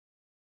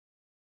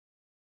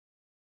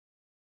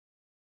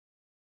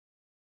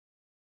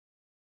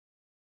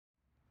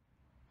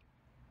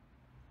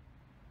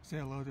Say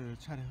hello to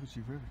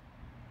Chattahoochee River.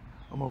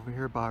 I'm over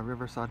here by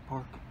Riverside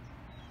Park.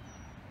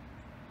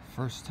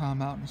 First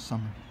time out in the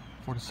summer.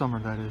 For the summer,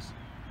 that is.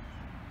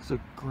 It's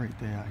a great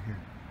day out here.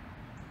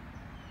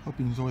 Hope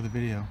you enjoy the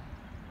video.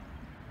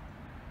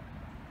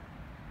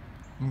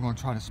 I'm going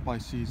to try to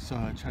splice these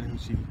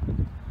Chattahoochee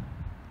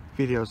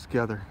videos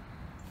together.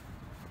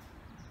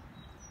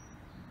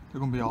 They're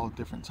going to be all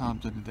different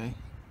times of the day.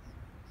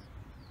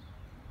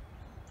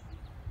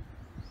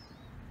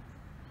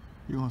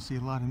 You're going to see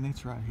a lot of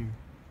nature out here.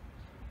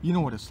 You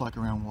know what it's like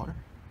around water.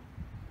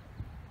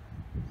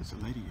 There's a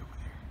lady over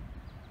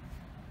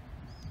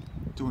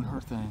there doing her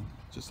thing,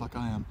 just like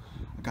I am.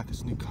 I got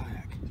this new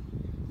kayak.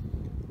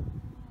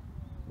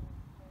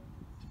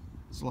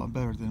 It's a lot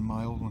better than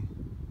my old one.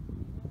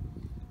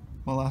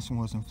 My last one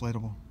was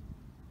inflatable.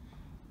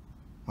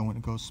 I went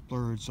to go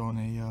splurge on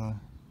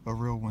a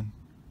real one.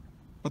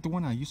 But the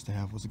one I used to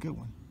have was a good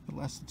one. It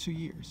lasted 2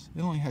 years.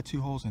 It only had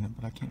 2 holes in it,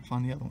 but I can't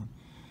find the other one.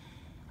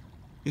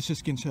 It's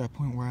just getting to that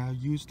point where I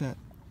use that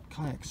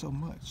kayak so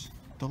much.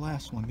 The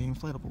last one, the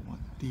inflatable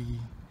one,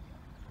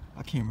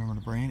 I can't remember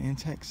the brand,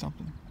 Intech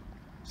something.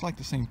 It's like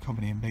the same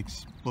company and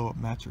makes blow-up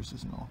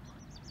mattresses and all.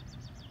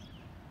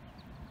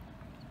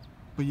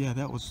 But yeah,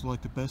 that was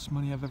like the best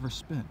money I've ever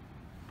spent.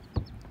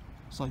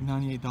 It's like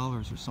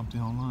 $98 or something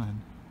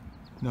online.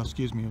 No,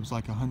 excuse me, it was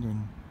like 100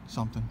 and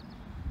something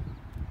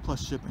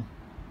plus shipping.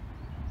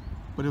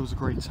 But it was a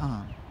great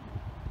time.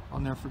 I'll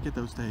never forget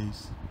those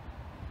days.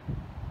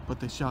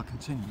 But they shall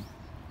continue,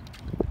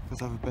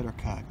 because I have a better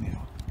kayak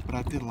now. But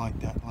I did like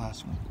that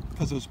last one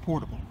because it was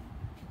portable.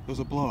 It was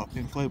a blow-up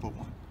inflatable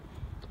one.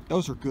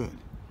 Those are good.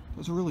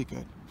 Those are really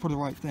good for the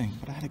right thing.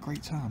 But I had a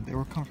great time. They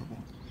were comfortable.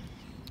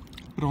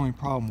 But the only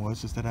problem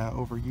was that I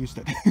overused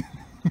it.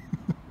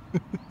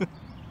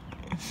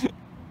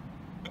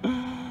 I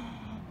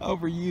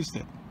overused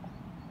it,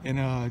 and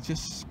I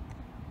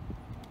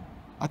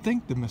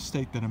think the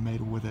mistake that I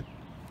made with it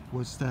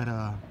was that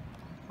I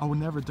would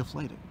never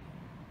deflate it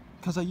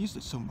because I used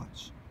it so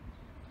much.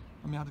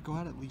 I mean, I'd go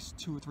out at least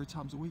 2 or 3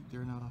 times a week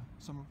during a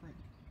summer break.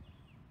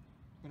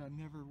 But I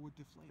never would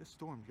deflate. It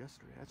stormed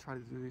yesterday. I tried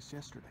to do this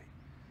yesterday.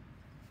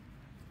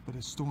 But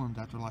it stormed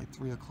after like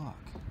 3 o'clock.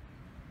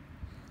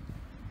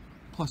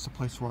 Plus the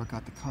place where I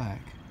got the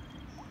kayak.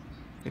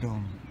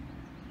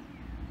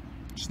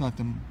 It's not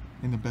in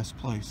the best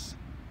place.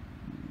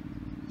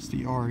 It's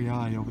the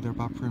REI over there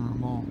by Premier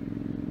Mall.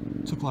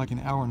 It took like an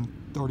hour and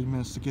 30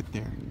 minutes to get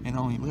there. And I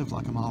only lived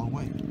like a mile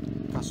away.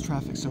 Because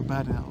traffic's so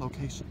bad in that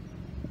location.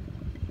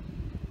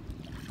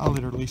 I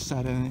literally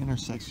sat at an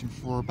intersection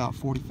for about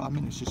 45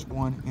 minutes, just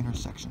one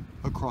intersection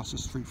across the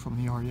street from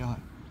the REI.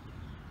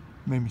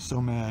 Made me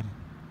so mad.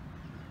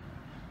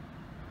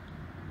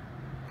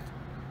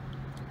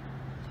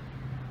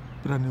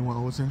 But I knew what I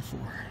was in for.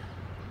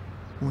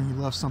 When you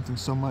love something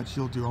so much,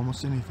 you'll do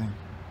almost anything.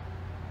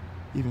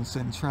 Even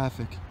sit in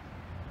traffic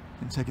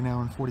and take an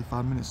hour and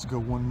 45 minutes to go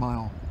 1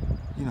 mile.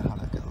 You know how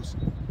that goes.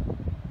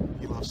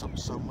 You love something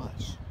so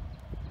much,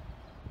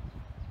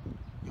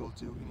 you'll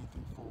do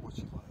anything for what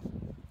you love.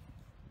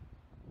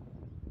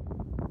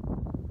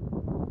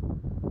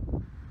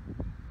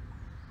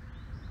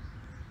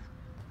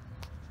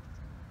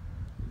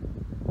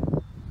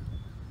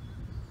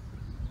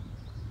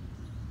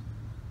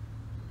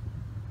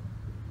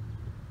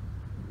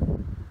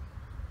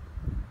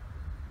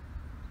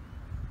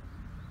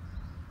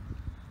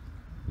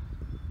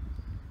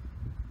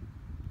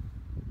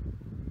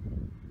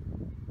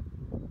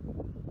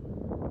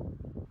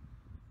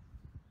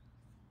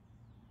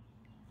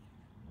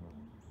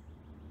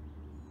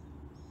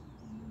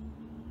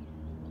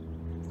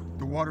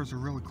 The waters are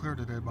really clear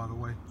today, by the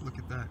way. Look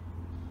at that.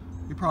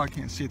 You probably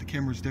can't see it. The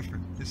camera's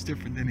different. It's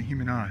different than the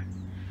human eye,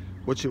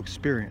 what you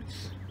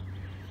experience.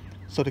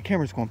 So the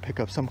camera's going to pick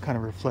up some kind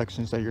of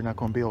reflections that you're not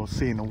going to be able to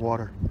see in the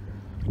water.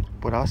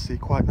 But I see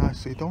quite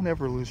nicely. Don't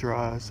ever lose your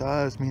eyes.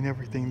 Eyes mean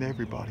everything to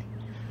everybody.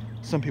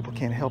 Some people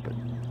can't help it.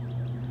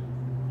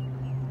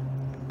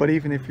 But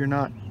even if you're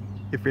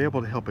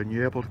able to help it and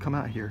you're able to come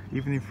out here,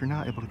 even if you're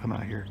not able to come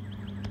out here,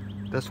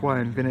 that's why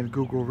I invented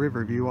Google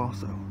River View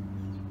also.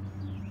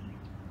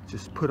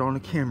 Just put on a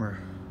camera.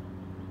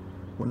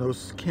 One of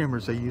those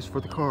cameras they use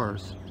for the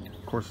cars.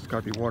 Of course, it's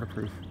got to be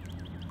waterproof.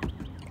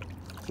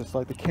 Just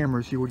like the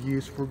cameras you would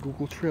use for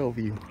Google Trail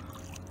View.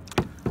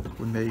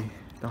 When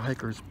the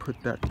hikers put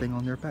that thing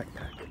on their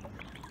backpack.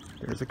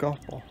 There's a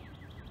golf ball.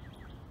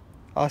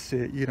 I see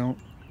it, you don't.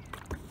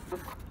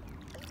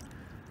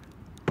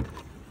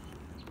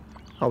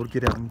 I would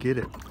get out and get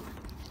it.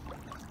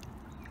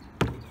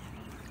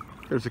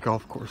 There's a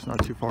golf course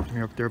not too far from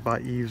here, up there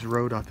by Eves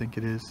Road, I think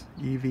it is.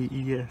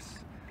 E-V-E-S.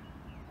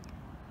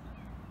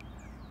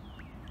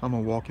 I'm a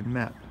walking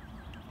map.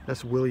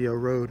 That's Willio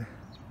Road.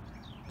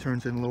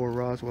 Turns in Lower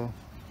Roswell.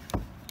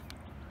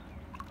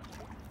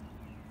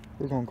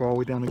 We're gonna go all the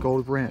way down to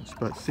Gold Ranch,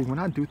 but see, when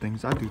I do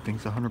things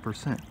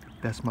 100%.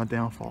 That's my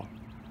downfall.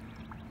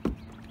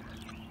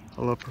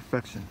 I love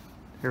perfection.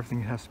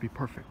 Everything has to be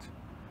perfect.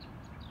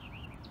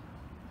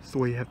 It's the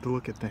way you have to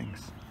look at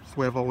things. It's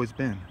the way I've always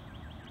been.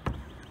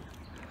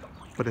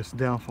 but it's a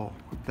downfall.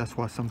 That's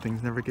why some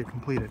things never get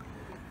completed.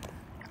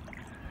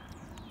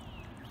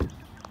 It's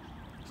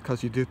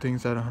because you do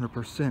things at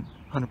 100%.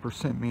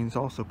 100% means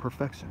also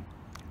perfection.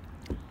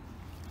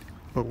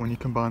 But when you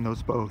combine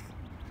those both,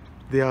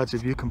 the odds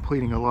of you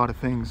completing a lot of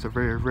things are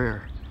very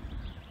rare.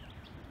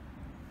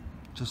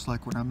 Just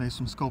like when I made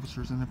some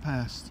sculptures in the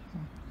past.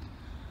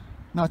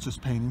 Not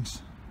just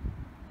paintings,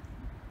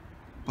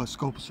 but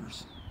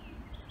sculptures,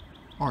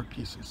 art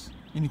pieces,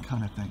 any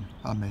kind of thing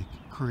I make,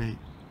 create.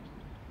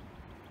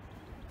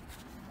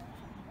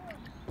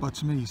 But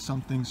to me,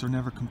 some things are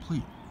never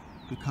complete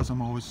because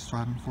I'm always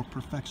striving for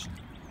perfection.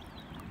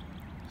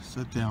 It's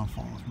a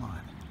downfall of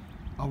mine.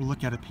 I would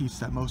look at a piece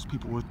that most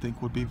people would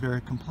think would be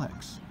very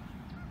complex,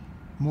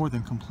 more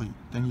than complete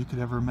than you could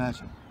ever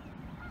imagine.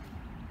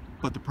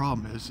 But the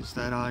problem is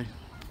that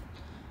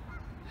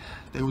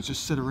they would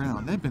just sit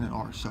around. They've been in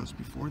art shows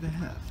before. They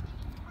have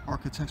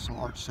architectural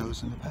art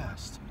shows in the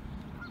past,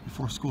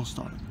 before school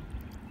started.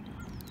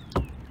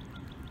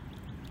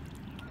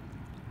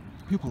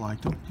 People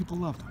liked them, people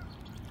loved them.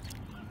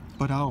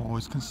 But I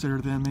always consider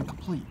them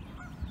incomplete.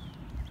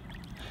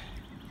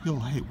 You'll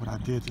hate what I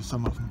did to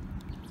some of them.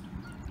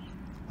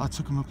 I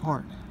took them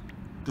apart,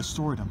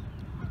 destroyed them,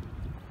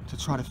 to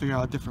try to figure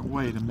out a different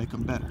way to make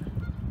them better.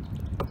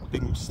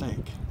 Big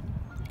mistake.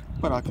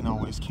 But I can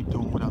always keep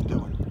doing what I'm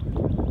doing.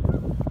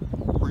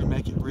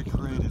 Remake it,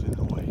 recreate it in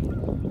a way.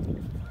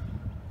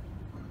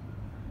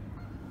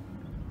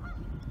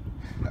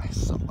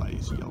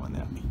 Somebody's yelling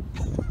at me.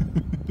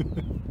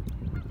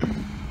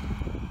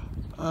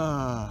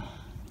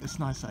 It's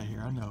nice out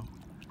here, I know.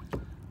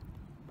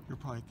 You're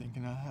probably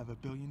thinking I have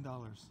 $1 billion. I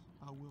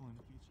will in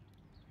the future.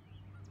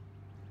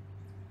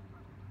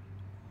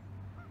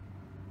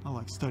 I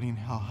like studying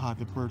how high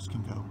the birds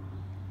can go.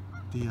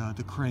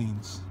 The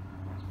cranes.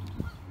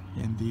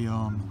 And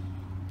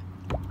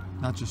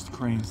not just the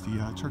cranes,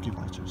 the turkey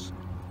vultures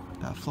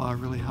that fly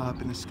really high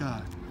up in the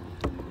sky.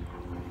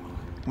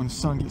 When the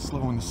sun gets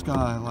low in the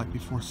sky, like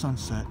before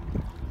sunset,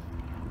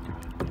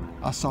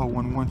 I saw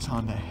one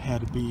time that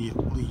had to be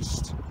at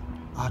least,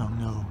 I don't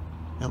know,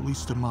 at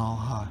least a mile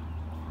high.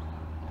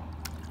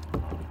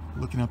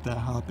 Looking up that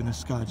high up in the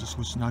sky, just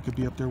wishing I could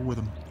be up there with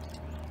them.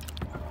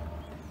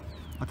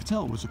 I could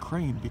tell it was a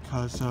crane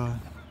because the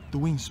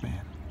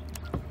wingspan.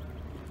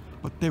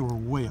 But they were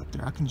way up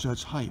there. I can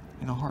judge height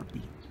in a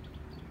heartbeat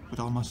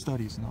with all my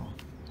studies and all.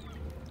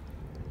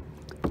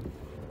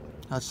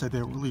 I'd say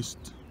they were at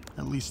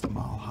least a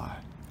mile high.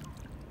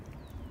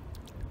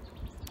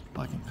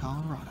 Like in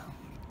Colorado.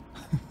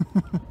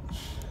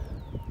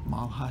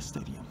 Mile High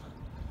Stadium.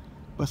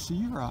 But see,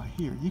 you're out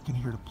here, you can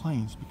hear the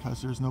planes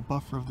because there's no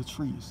buffer of the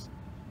trees.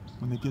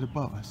 When they get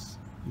above us,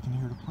 you can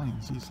hear the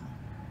planes easily.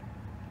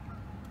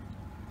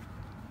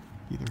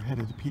 Either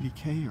headed to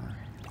PDK or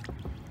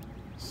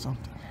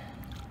something.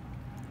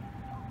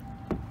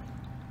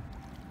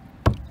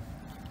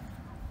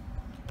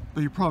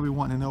 But you're probably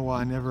wanting to know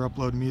why I never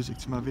upload music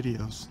to my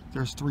videos.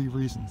 There's 3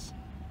 reasons.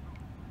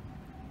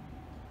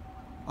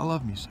 I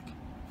love music.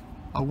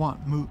 I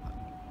want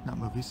not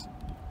movies.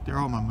 They're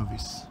all my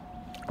movies.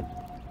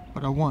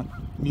 But I want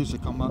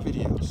music on my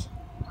videos.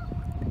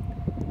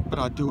 But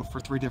I do it for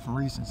 3 different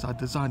reasons. I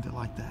designed it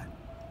like that.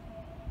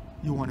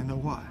 You want to know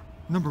why?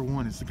 Number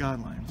 1 is the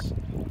guidelines.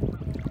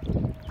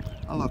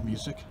 I love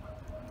music,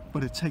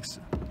 but it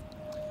takes...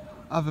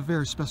 I have a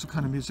very special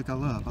kind of music I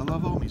love. I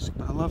love all music,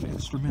 but I love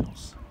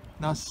instrumentals.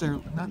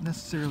 Not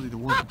necessarily the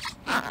words.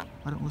 I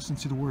don't listen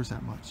to the words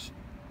that much.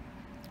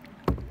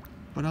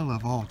 But I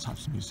love all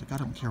types of music. I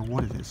don't care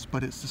what it is,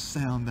 but it's the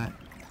sound that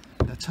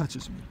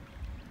touches me.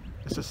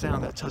 It's the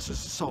sound that touches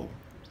the soul.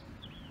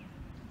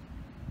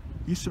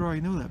 You should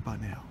already know that by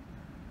now.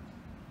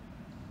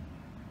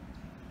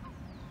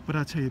 But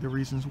I'll tell you the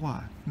reasons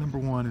why. Number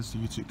 1 is the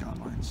YouTube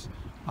guidelines.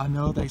 I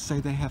know they say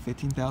they have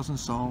 15,000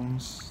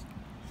 songs,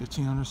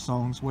 1,500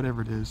 songs,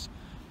 whatever it is.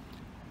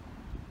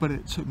 But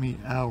it took me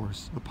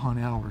hours upon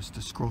hours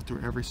to scroll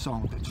through every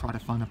song to try to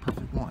find a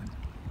perfect one.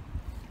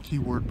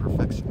 Keyword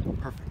perfection,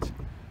 perfect.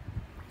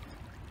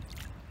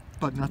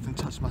 But nothing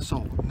touched my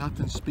soul.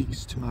 Nothing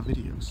speaks to my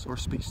videos or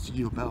speaks to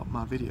you about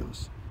my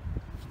videos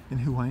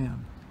and who I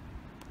am.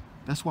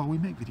 That's why we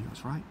make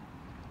videos, right?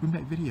 We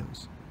make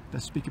videos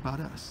that speak about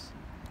us,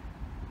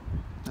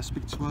 that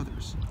speak to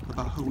others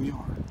about who we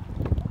are,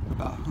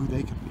 about who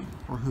they could be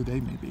or who they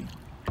may be.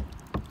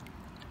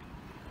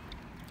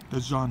 The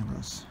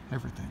genres,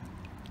 everything.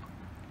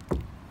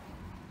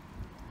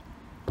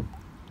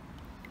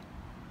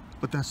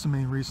 But that's the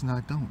main reason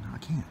I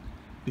can't.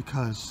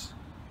 Because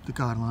the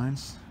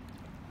guidelines,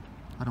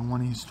 I don't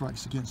want any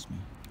strikes against me.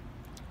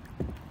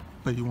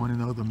 But you want to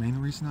know the main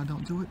reason I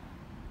don't do it?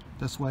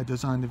 That's why I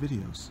designed the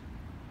videos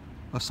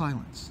of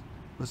silence,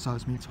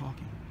 besides me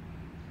talking.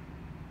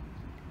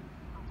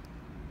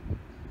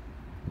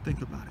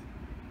 Think about it.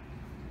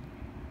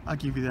 I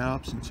give you that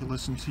option to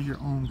listen to your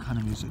own kind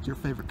of music, your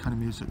favorite kind of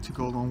music to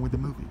go along with the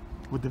movie,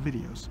 with the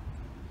videos.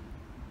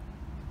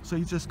 So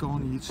you just go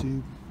on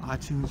YouTube,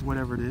 iTunes,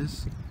 whatever it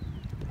is,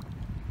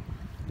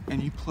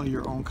 and you play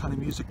your own kind of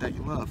music that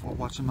you love while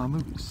watching my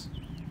movies.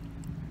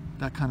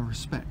 that kind of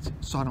respect,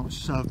 so I don't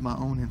shove my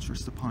own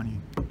interest upon you.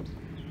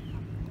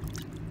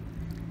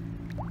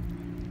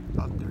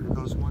 Oh, there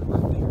goes one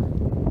right there.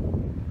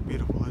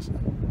 Beautiful, isn't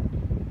it?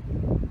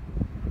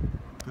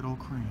 Good old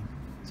crane,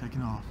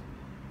 taking off.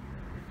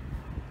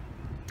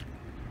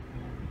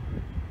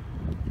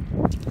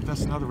 But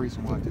that's another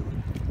reason why I do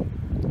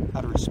it.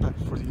 Out of respect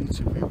for the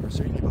YouTube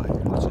viewers or anybody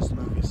who watches the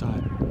movies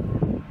I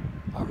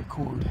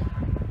record.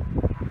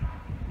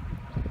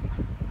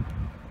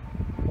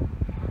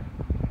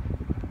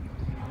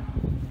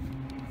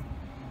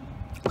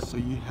 So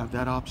you have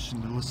that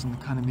option to listen to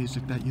the kind of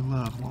music that you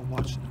love while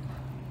watching it.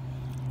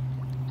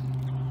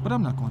 But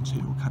I'm not going to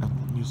tell you what kind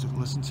of music to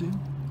listen to.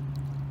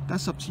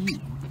 That's up to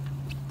you.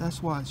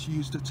 That's why it's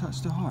used to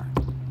touch the heart.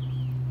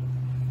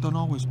 Don't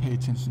always pay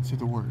attention to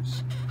the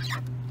words.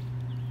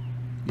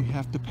 You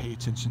have to pay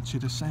attention to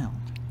the sound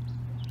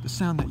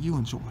that you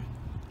enjoy.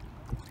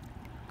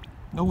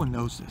 No one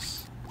knows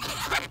this.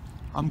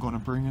 I'm going to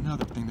bring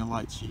another thing to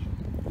light to you.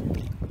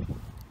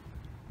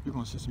 You're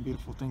going to see some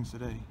beautiful things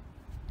today.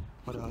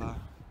 But I'm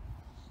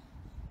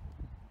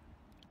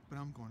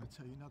going to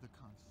tell you another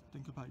concept.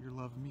 Think about your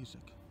love of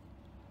music.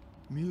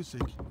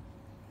 Music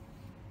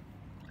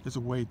is a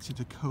way to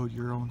decode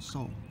your own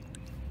soul,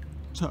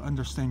 to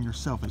understand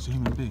yourself as a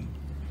human being.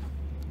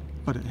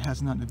 But it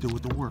has nothing to do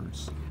with the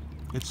words.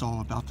 It's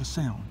all about the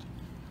sound.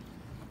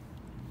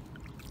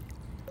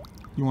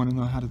 You want to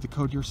know how to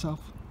decode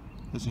yourself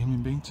as a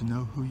human being, to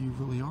know who you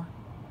really are?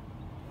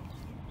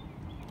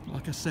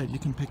 Like I said, you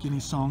can pick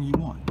any song you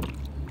want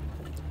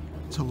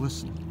to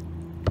listen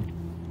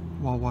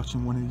while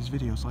watching one of these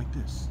videos like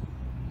this.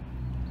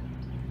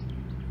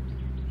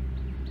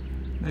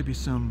 Maybe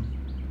some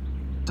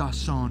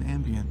Dashawn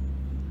ambient,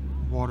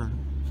 Water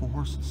for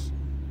Horses.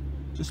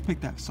 Just pick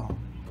that song.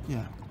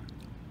 Yeah.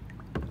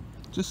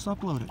 Just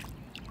upload it.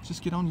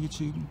 Just get on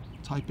YouTube,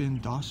 type in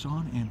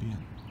Dashawn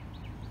ambient,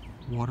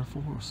 Water for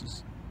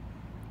Horses,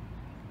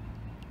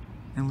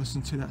 and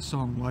listen to that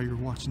song while you're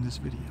watching this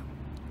video.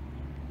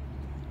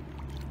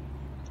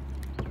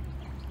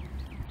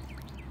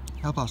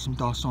 How about some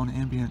Dashawn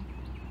ambient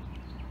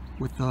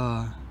with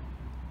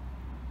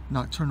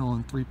Nocturnal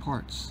in 3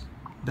 parts?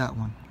 That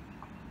one.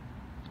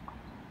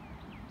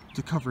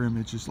 The cover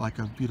image is like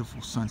a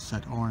beautiful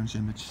sunset orange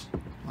image,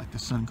 like the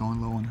sun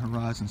going low on the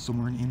horizon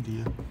somewhere in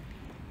India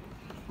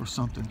or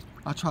something.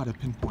 I try to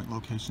pinpoint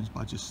locations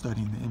by just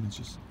studying the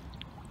images.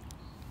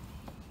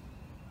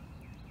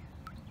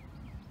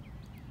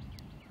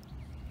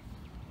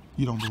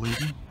 You don't believe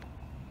me?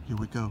 Here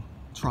we go.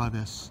 Try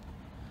this.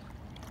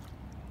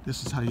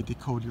 This is how you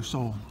decode your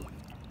soul.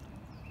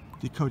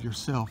 Decode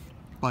yourself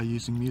by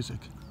using music,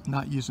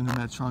 not using the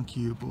Metron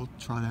Cube. We'll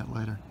try that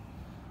later.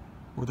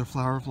 Or the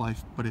Flower of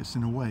Life, but it's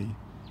in a way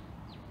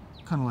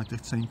kind of like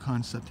the same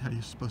concept, how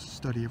you're supposed to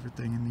study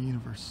everything in the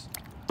universe,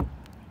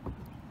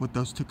 what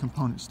those two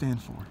components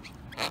stand for.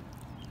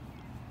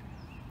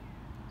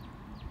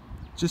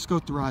 Just go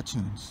through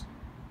iTunes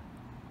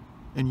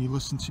and you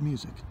listen to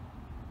music.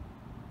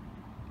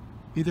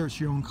 Either it's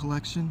your own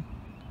collection,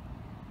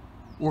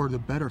 or the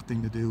better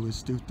thing to do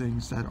is do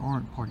things that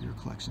aren't part of your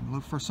collection.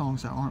 Look for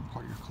songs that aren't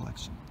part of your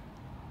collection.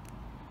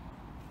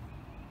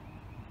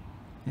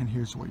 And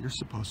here's what you're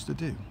supposed to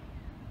do.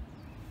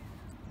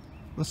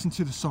 Listen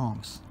to the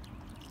songs.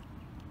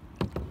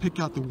 Pick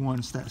out the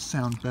ones that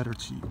sound better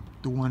to you,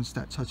 the ones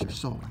that touch your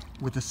soul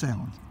with the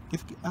sound.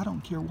 I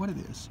don't care what it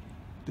is.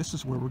 This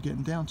is where we're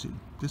getting down to.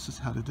 This is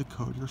how to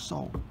decode your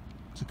soul,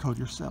 decode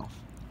yourself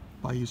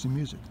by using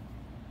music.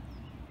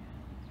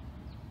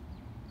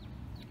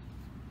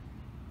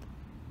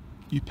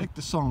 You pick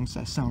the songs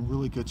that sound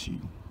really good to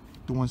you,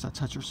 the ones that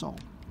touch your soul.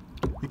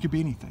 It could be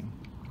anything.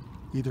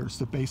 Either it's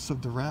the bass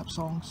of the rap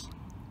songs,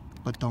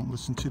 but don't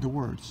listen to the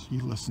words.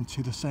 You listen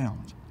to the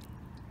sound.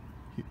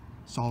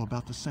 It's all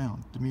about the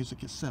sound, the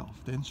music itself,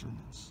 the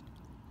instruments.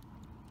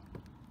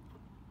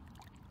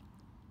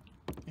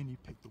 And you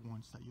pick the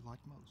ones that you like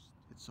most.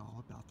 It's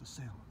all about the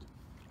sound.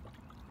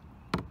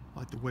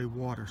 Like the way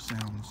water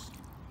sounds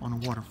on a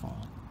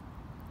waterfall.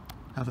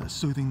 How that's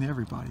soothing to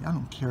everybody. I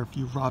don't care if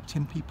you rob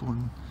 10 people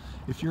and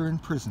if you're in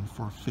prison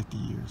for 50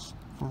 years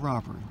for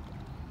robbery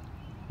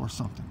or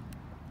something.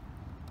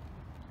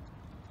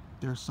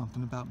 There's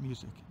something about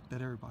music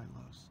that everybody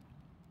loves.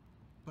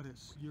 But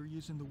you're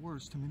using the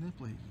words to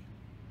manipulate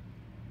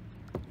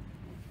you.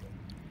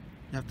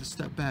 You have to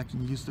step back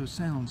and use those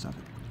sounds of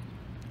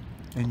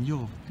it. And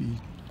you'll be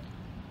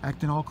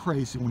acting all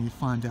crazy when you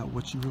find out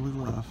what you really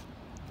love.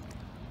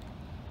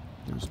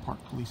 There's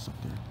park police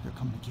up there. They're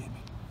coming to get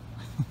me.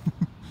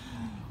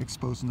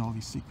 Exposing all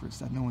these secrets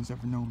that no one's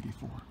ever known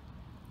before.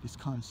 These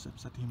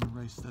concepts that the human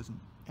race doesn't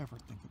ever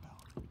think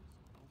about. Go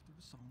through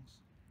the songs.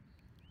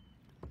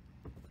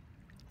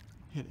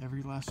 Hit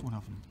every last one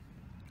of them.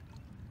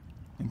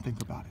 And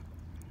think about it.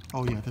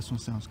 Oh yeah, this one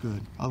sounds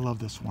good. I love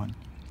this one.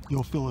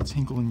 You'll feel a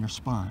tingle in your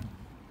spine.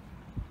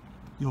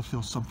 You'll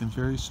feel something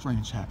very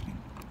strange happening.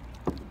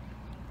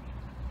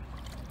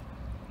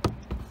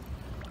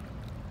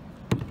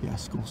 Yeah,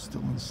 school's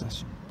still in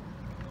session.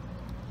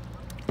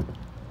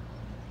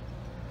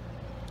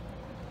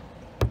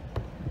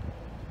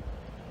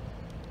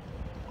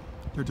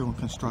 They're doing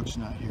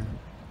construction out here.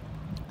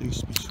 There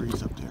used to be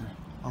trees up there.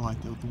 I like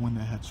the one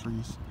that had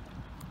trees,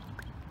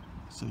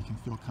 so you can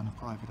feel kind of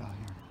private out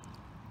here.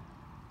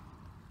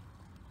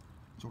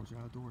 Georgia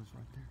Outdoors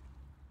right there.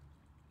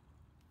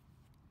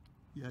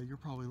 Yeah, you're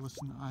probably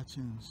listening to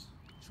iTunes,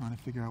 trying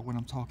to figure out what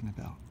I'm talking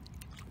about.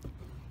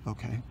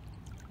 Okay.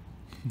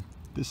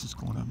 This is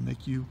going to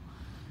make you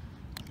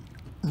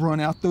run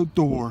out the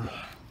door.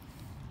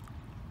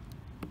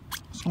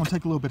 It's going to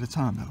take a little bit of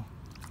time though.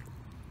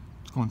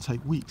 It's going to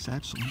take weeks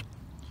actually.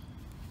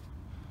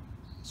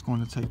 It's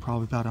going to take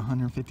probably about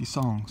 150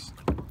 songs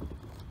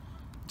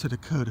to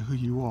decode who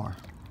you are,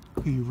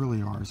 who you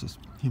really are as a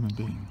human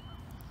being,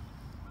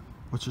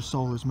 what your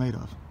soul is made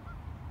of.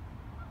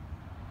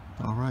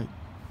 Alright.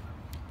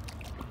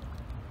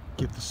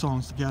 Get the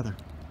songs together.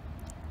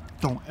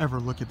 Don't ever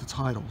look at the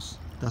titles.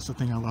 That's the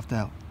thing I left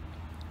out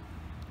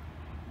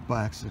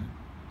by accident.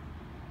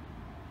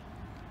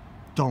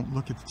 Don't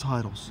look at the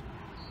titles.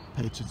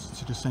 Pay attention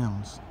to the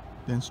sounds,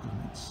 the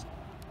instruments,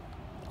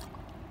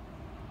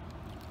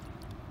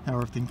 how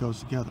everything goes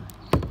together.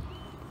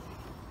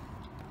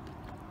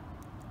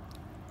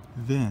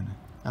 Then,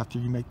 after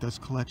you make those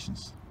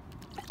collections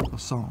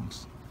of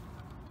songs,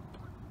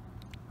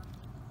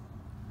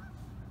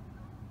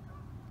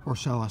 or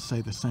shall I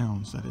say the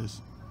sounds, that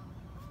is,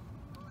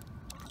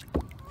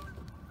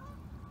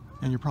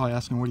 and you're probably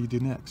asking, what do you do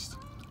next?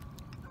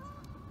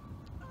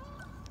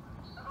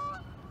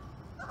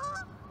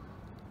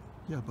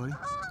 Yeah, buddy.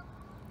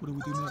 What do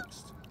we do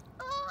next?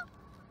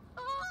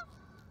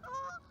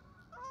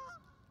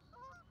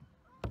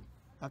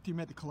 After you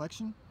made the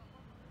collection,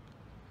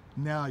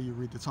 now you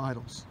read the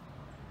titles.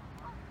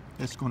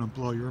 It's going to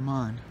blow your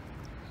mind.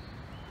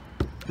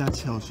 That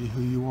tells you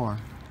who you are.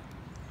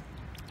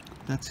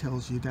 That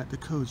tells you, that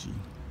decodes you.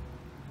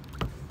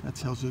 That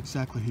tells you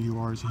exactly who you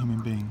are as a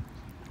human being.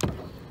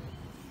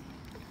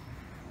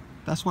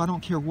 That's why I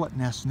don't care what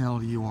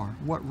nationality you are,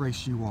 what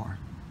race you are.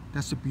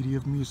 That's the beauty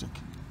of music.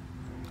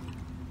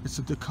 It's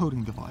a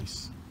decoding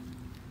device.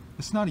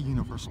 It's not a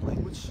universal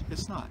language.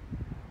 It's not.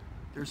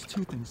 There's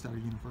two things that are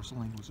universal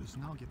languages,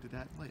 and I'll get to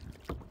that later.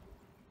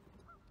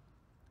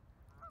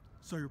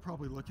 So you're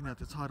probably looking at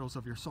the titles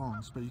of your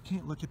songs, but you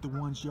can't look at the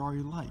ones you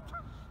already like.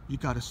 You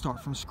got to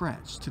start from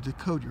scratch to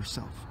decode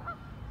yourself.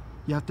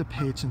 You have to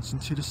pay attention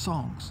to the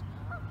songs,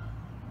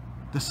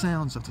 the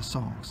sounds of the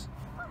songs.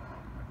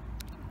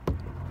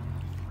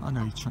 I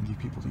know you trendy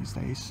people these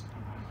days.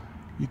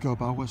 You go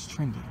by what's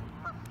trendy.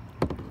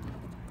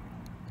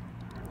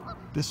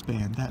 This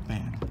band, that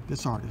band,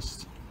 this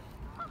artist.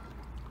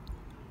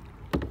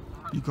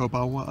 You go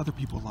by what other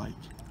people like,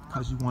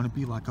 because you want to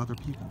be like other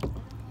people.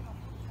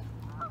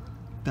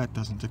 That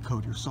doesn't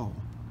decode your soul.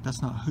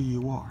 That's not who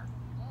you are.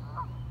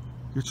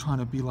 You're trying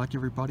to be like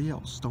everybody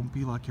else. Don't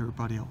be like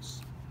everybody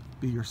else.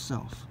 Be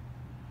yourself.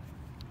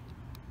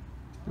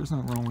 There's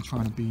nothing wrong with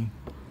trying to be,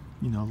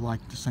 you know,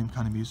 like the same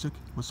kind of music,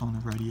 what's on the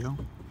radio,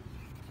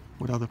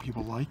 what other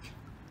people like.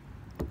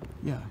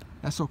 Yeah,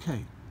 that's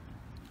okay.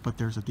 But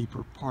there's a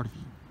deeper part of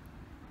you.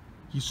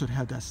 You should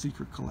have that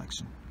secret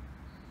collection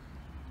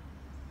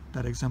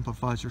that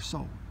exemplifies your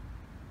soul.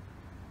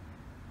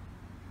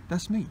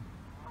 That's me.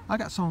 I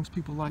got songs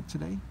people like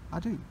today. I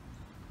do.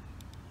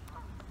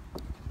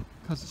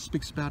 Because it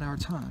speaks about our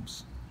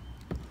times.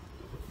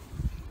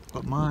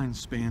 But mine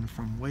span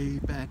from way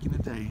back in the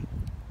day,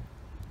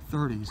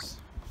 30s,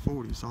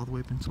 40s, all the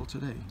way up until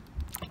today.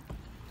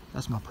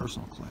 That's my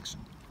personal collection.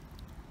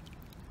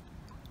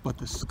 But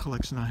this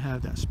collection I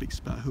have that speaks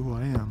about who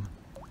I am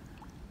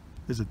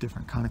is a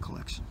different kind of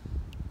collection.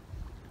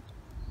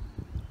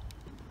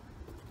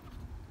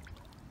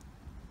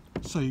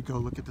 So you go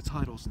look at the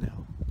titles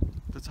now.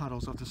 The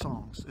titles of the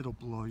songs. It'll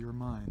blow your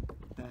mind.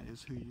 That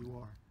is who you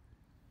are.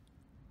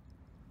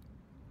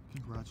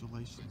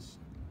 Congratulations.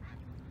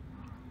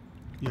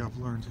 You have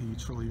learned who you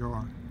truly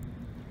are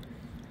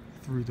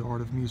through the art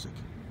of music.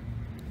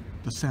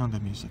 The sound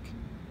of music.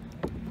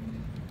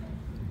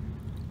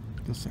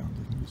 The sound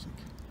of music.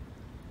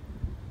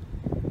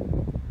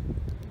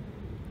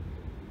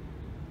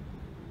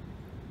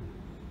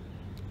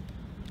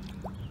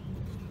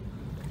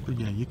 But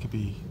yeah, you could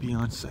be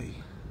Beyonce.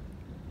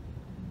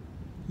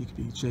 You could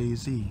be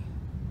Jay-Z.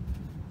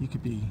 You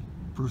could be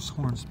Bruce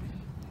Hornsby.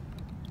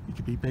 You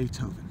could be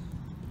Beethoven.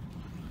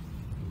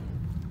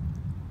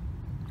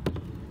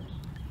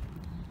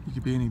 You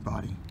could be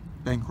anybody.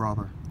 Bank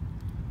robber.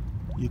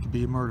 You could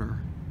be a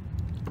murderer.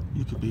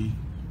 You could be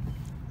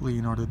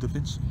Leonardo da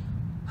Vinci.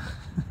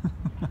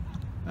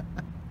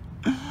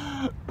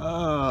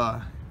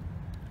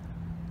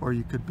 Or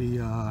you could be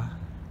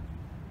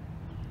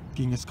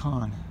Genghis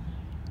Khan.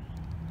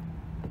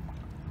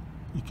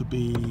 You could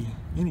be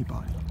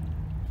anybody.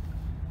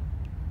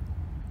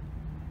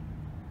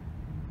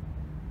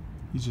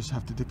 You just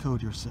have to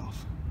decode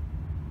yourself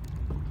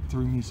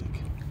through music.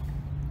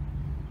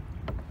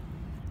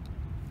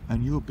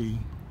 And you'll be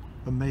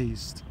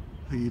amazed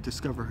who you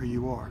discover who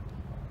you are.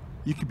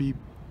 You could be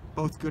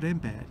both good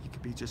and bad. You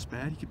could be just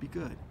bad, you could be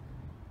good.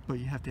 But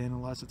you have to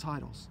analyze the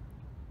titles.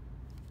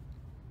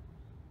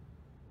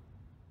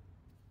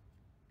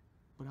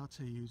 But I'll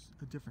tell you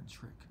a different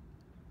trick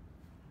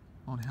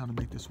on how to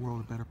make this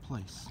world a better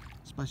place,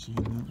 especially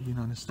in the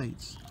United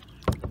States.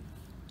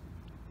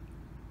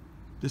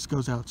 This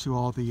goes out to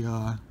all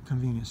the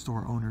convenience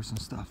store owners and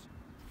stuff,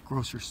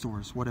 grocery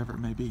stores, whatever it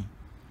may be.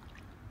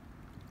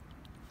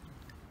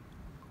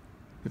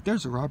 If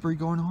there's a robbery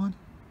going on,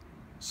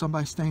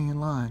 somebody staying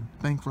in line,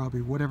 bank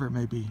robbery, whatever it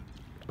may be,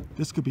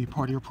 this could be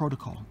part of your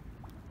protocol.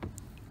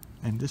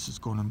 And this is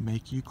going to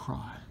make you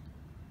cry,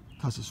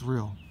 because it's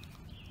real.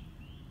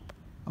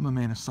 I'm a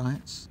man of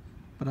science,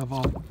 but I've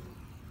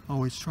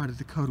always tried to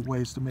decode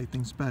ways to make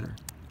things better,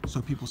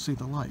 so people see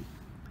the light.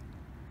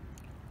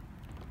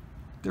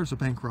 There's a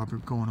bank robbery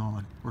going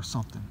on, or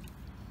something.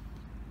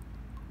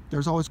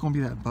 There's always going to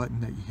be that button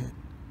that you hit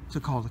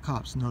to call the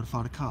cops,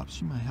 notify the cops.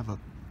 You might have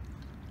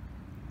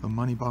a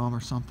money bomb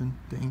or something,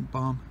 the ink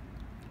bomb,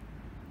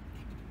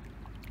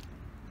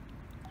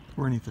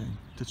 or anything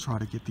to try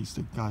to get these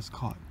guys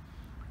caught.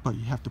 But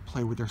you have to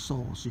play with their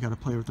souls. You got to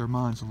play with their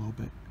minds a little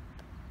bit.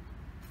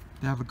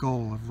 They have a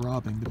goal of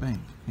robbing the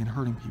bank and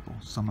hurting people.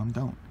 Some of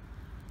them don't.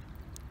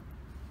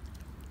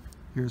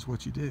 Here's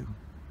what you do.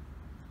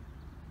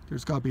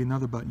 There's got to be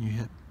another button you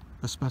hit,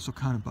 a special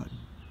kind of button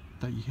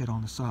that you hit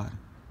on the side.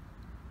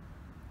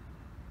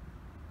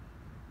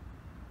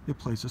 It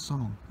plays a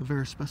song, a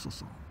very special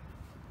song.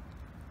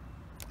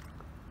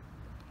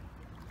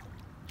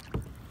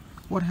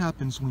 What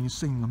happens when you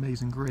sing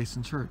Amazing Grace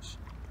in church?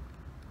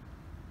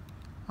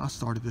 I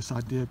started this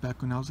idea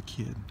back when I was a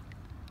kid.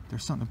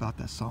 There's something about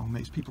that song that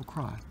makes people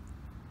cry.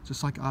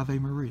 Just like Ave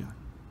Maria,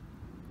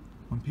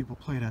 when people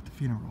play it at the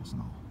funerals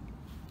and all.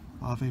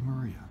 Ave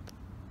Maria.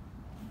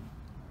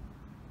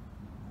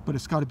 But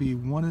it's got to be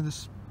one of the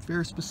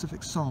very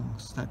specific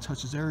songs that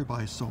touches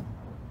everybody's soul,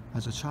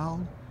 as a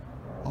child,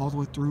 all the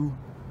way through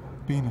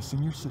being a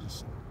senior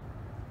citizen.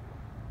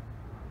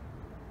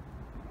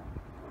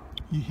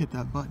 You hit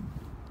that button,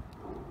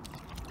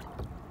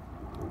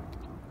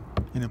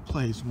 and it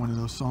plays one of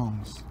those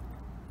songs.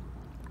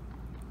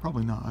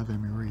 Probably not Ave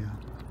Maria.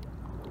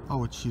 I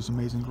would choose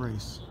Amazing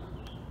Grace.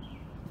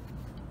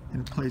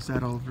 And it plays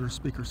that all over your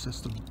speaker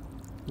system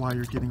while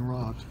you're getting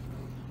robbed.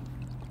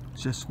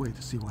 Just wait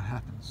to see what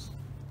happens.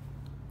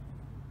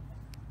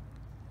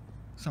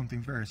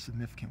 Something very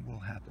significant will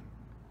happen.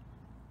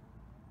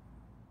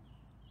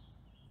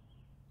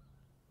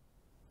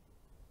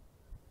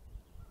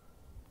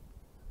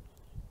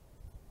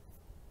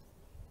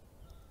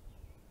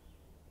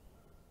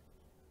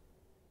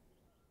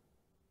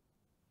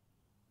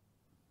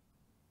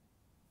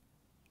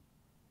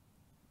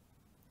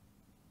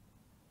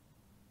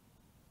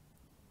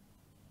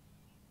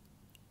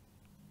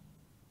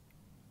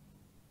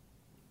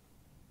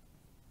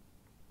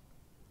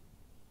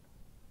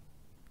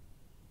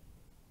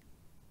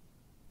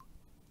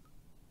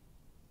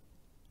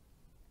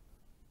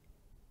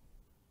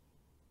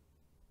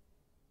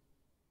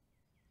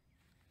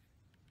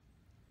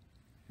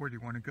 Where do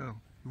you want to go?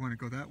 You want to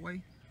go that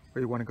way,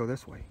 or you want to go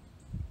this way?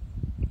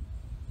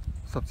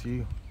 It's up to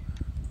you.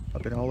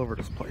 I've been all over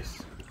this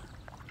place.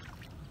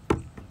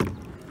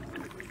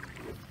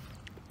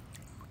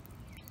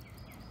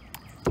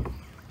 But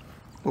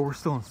we're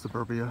still in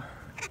suburbia.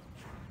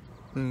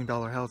 $1 million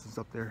houses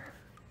up there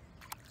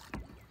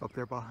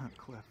by Hunt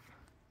Cliff.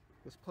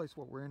 This place,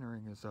 what we're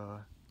entering, is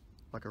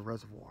like a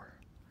reservoir,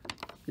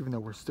 even though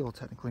we're still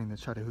technically in the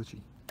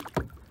Chattahoochee,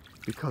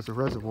 because the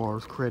reservoir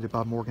was created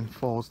by Morgan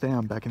Falls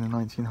Dam back in the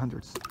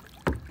 1900s.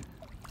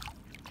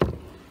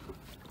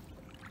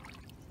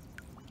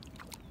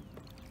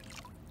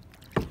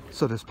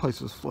 So this place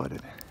was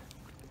flooded.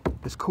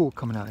 It's cool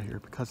coming out here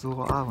because of the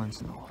little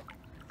islands and all.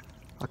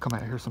 I come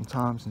out here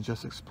sometimes and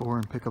just explore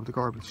and pick up the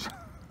garbage.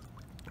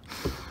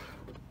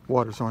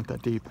 Waters aren't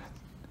that deep.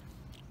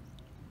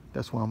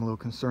 That's why I'm a little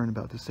concerned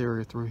about this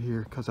area through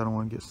here, because I don't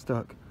want to get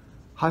stuck.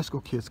 High school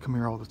kids come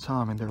here all the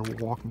time and they're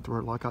walking through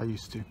it like I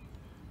used to.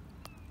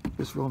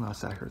 It's real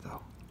nice out here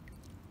though.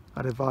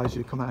 I'd advise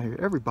you to come out here.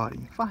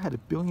 Everybody, if I had $1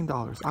 billion,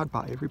 I'd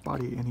buy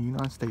everybody in the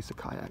United States a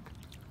kayak.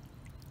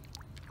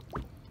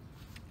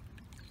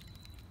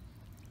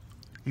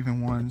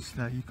 Even ones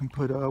that you can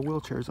put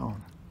wheelchairs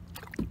on.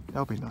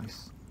 That'll be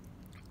nice.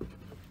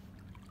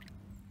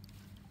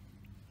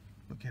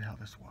 Look at how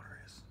this water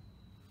is.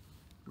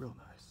 Real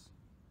nice.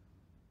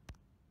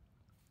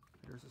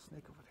 There's a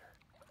snake over there.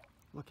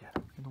 Look at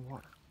him in the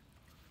water.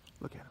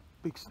 Look at him.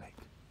 Big snake.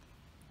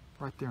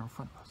 Right there in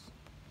front of us.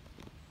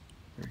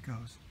 There he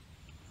goes.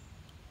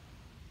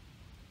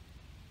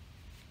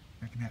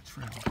 Making that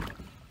trail.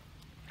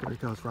 There he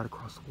goes, right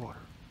across the water.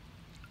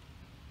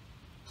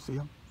 See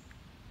him?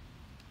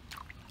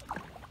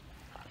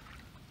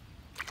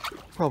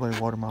 Probably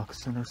a water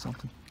moccasin or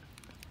something.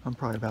 I'm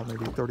probably about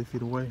maybe 30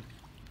 feet away.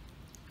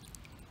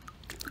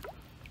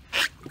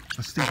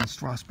 A Steven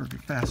Strasburg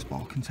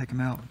fastball can take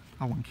him out.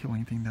 I wouldn't kill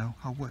anything though.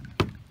 I wouldn't.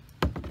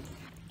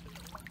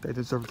 They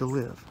deserve to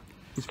live.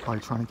 He's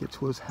probably trying to get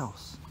to his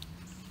house,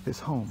 his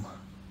home.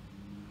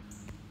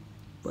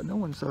 But no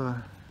one's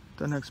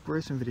done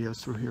exploration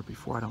videos through here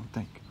before, I don't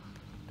think.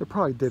 They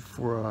probably did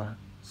for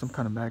some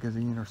kind of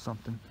magazine or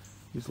something.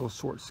 these little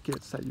short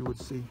skits that you would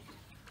see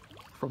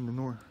from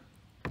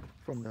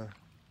the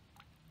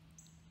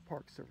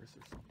Park Service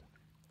or something.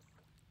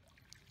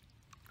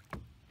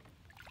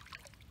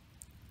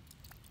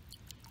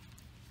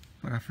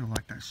 But I feel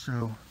like that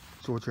show,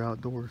 Georgia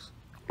Outdoors,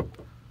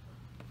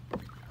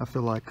 I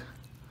feel like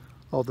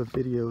all the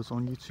videos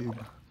on YouTube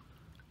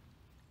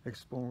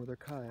exploring with their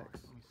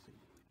kayaks. Let me see.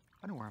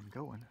 I know where I'm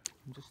going.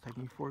 I'm just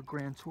taking you for a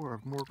grand tour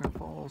of Morgan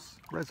Falls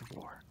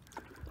Reservoir.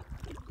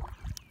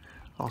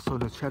 Also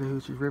the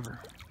Chattahoochee River.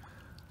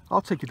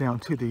 I'll take you down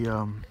to the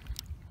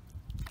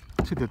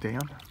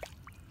dam.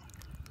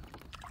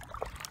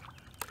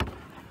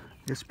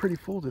 It's pretty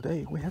full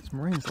today. We had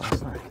some rains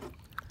last night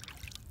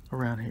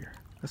around here.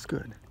 That's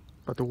good.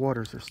 But the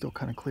waters are still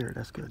kind of clear.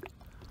 That's good.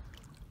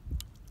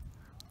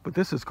 But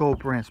this is Gold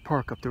Branch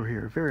Park up through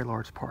here. Very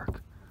large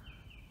park.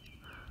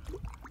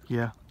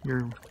 Yeah,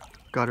 you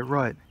got it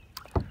right.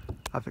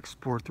 I've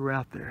explored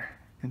throughout there.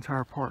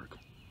 Entire park.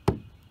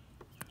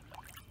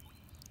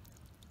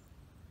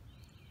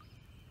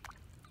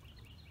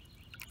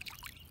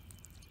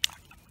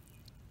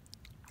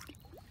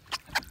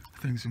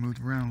 Things have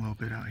moved around a little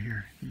bit out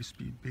here. It used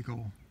to be a big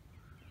old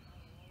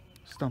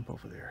stump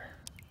over there.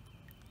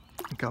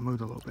 It got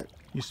moved a little bit.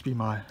 Used to be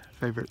my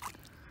favorite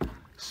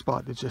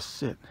spot to just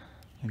sit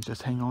and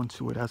just hang on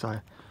to it as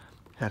I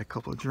had a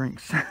couple of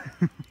drinks.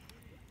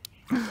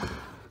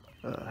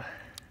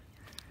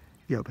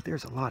 Yeah, but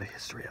there's a lot of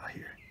history out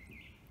here.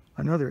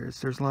 I know there is.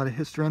 There's a lot of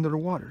history under the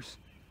waters.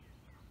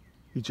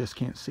 You just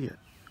can't see it,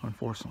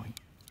 unfortunately.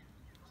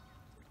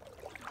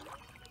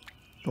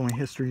 The only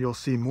history you'll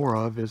see more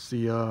of is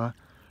the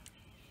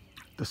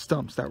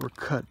stumps that were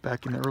cut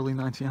back in the early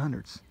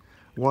 1900s.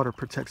 Water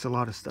protects a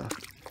lot of stuff.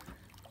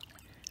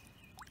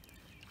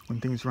 When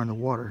things are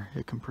underwater,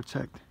 it can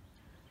protect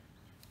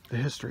the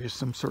history of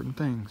some certain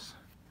things.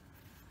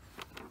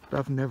 But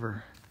I've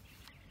never...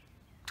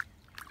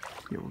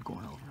 Here we're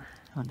going over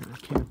under a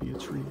canopy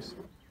of trees.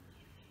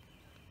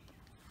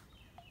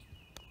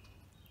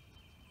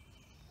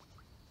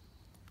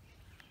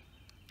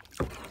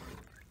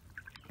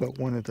 But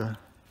one of the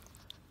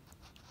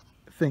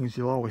things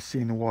you'll always see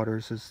in the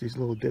waters is these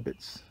little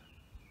divots.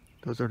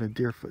 Those are the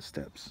deer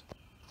footsteps.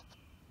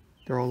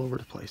 They're all over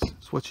the place.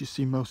 It's what you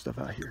see most of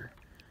out here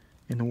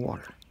in the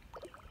water.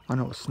 I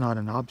know it's not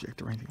an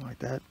object or anything like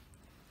that,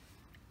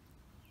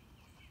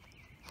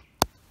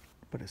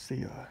 but it's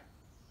the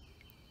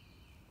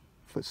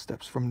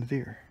footsteps from the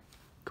deer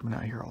coming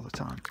out here all the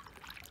time.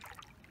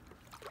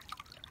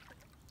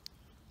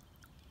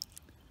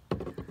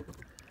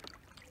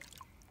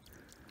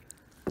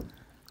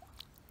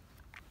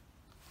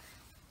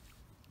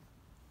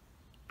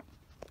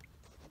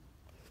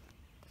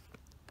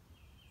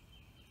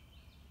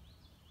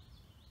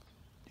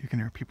 You can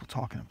hear people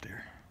talking up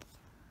there.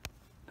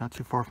 Not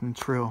too far from the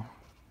trail.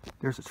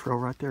 There's a trail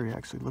right there. You're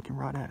actually looking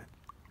right at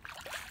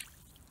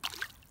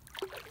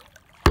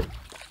it.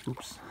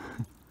 Oops.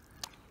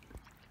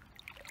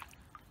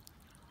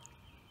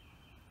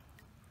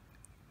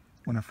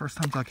 When the first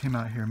times I came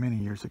out here many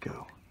years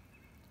ago,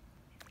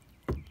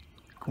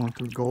 going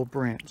through Gold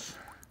Branch,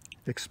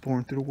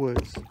 exploring through the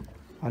woods,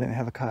 I didn't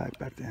have a kayak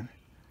back then.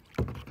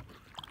 A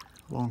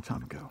long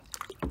time ago.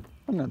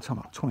 I'm not talking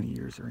about 20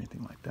 years or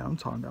anything like that. I'm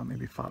talking about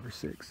maybe 5 or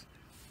 6.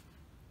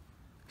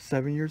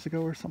 7 years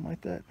ago or something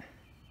like that.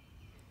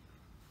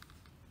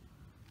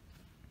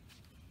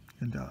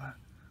 And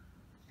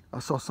I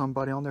saw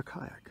somebody on their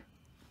kayak.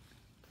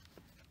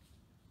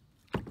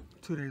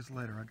 2 days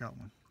later, I got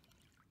one.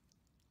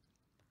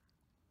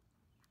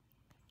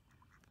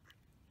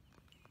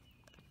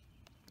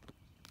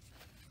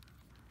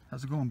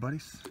 How's it going,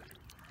 buddies?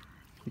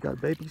 You got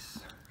babies?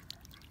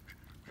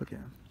 Look at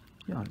him.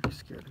 You don't have to be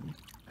scared of me.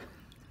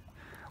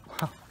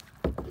 Wow.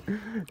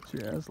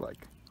 Yeah, it's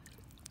like,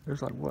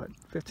 there's like what,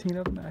 15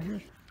 of them out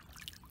here?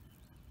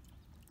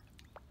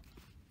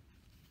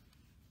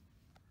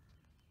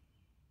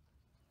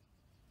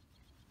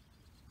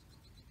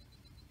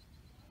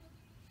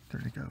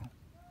 There you go.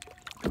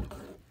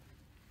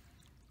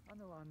 I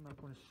know I'm not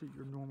going to shoot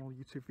your normal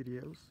YouTube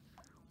videos.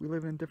 We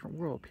live in a different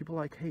world. People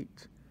like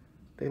hate.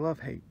 They love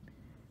hate.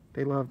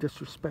 They love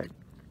disrespect.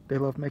 They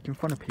love making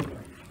fun of people.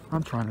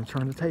 I'm trying to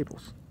turn the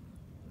tables.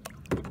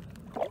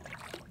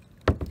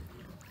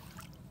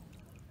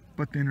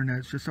 But the internet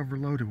is just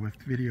overloaded with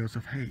videos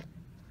of hate.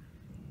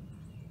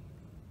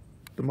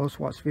 The most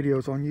watched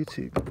videos on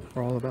YouTube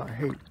are all about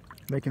hate,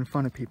 making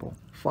fun of people,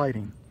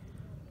 fighting,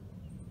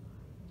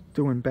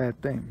 doing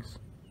bad things.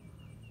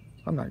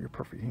 I'm not your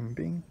perfect human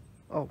being.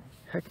 Oh,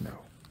 heck no.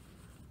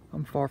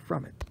 I'm far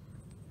from it.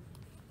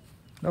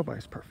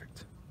 Nobody's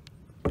perfect.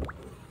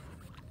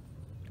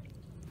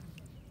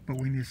 But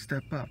we need to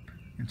step up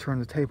and turn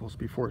the tables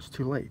before it's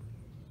too late,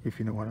 if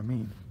you know what I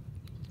mean.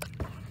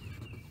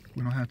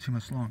 We don't have too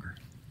much longer.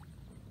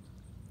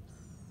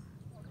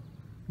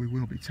 We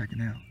will be taken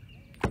out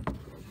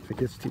if it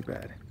gets too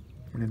bad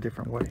in a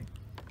different way.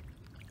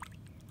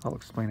 I'll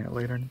explain that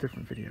later in a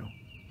different video.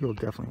 You'll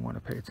definitely want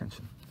to pay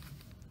attention.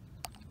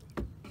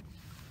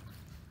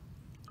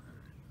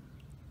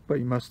 But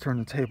you must turn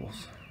the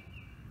tables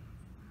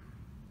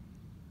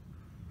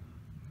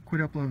quit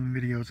uploading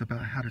videos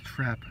about how to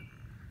trap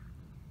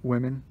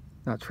women.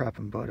 Not trap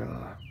them, but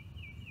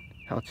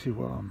how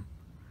to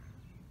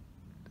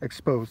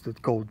expose the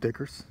gold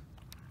diggers.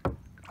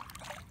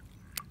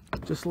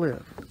 Just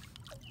live.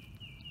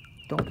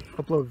 Don't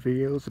upload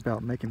videos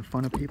about making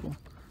fun of people.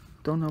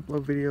 Don't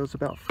upload videos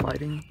about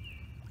fighting.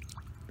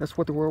 That's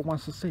what the world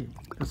wants to see.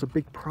 That's a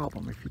big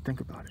problem if you think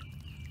about it.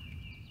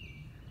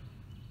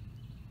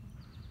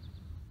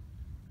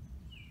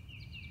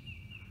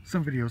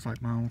 Some videos like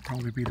mine will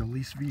probably be the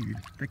least viewed.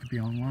 They could be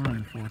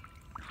online for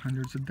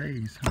hundreds of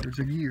days, hundreds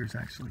of years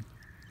actually.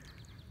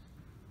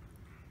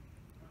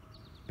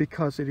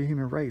 Because of the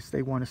human race,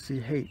 they want to see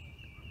hate.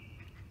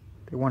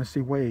 They want to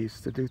see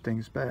ways to do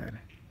things bad.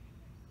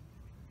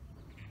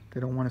 They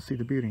don't want to see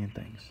the beauty in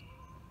things.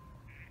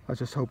 I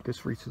just hope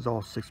this reaches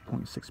all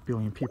 6.6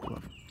 billion people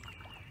of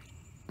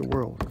the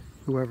world,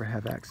 whoever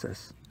have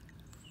access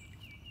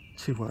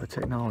to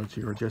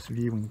technology or just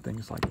viewing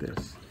things like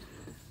this.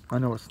 I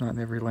know it's not in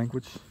every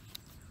language.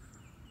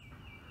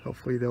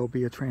 Hopefully there'll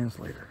be a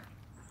translator.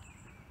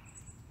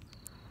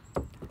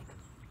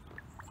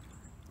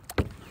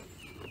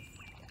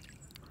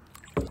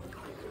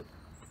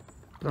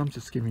 But I'm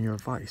just giving you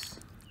advice,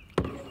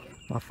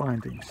 my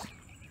findings,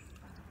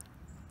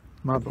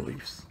 my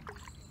beliefs.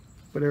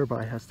 But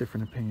everybody has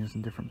different opinions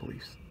and different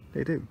beliefs.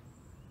 They do.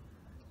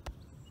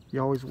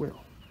 You always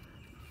will.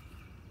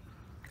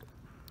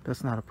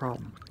 That's not a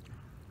problem.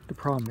 The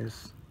problem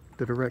is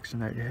the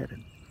direction that you're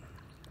headed.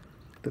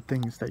 The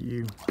things that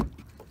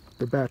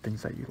the bad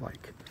things that you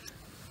like.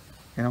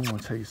 And I'm going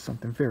to tell you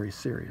something very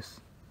serious.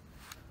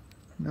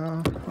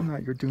 No, I'm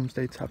not your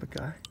doomsday type of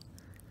guy.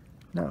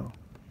 No,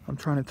 I'm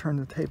trying to turn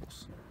the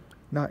tables.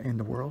 Not end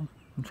the world.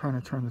 I'm trying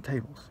to turn the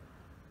tables.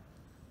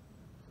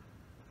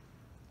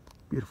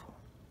 Beautiful.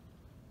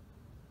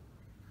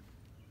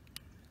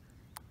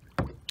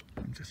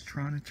 I'm just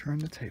trying to turn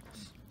the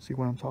tables. See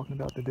what I'm talking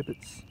about? The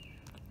divots.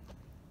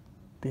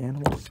 The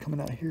animals coming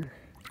out here.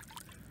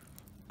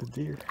 The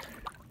deer.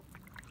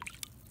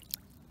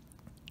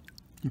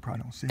 You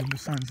probably don't see them. The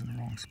sun's in the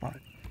wrong spot.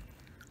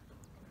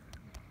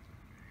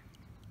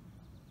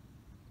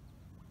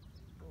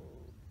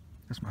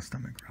 That's my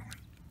stomach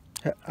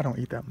growling. I don't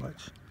eat that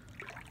much.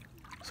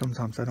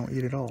 Sometimes I don't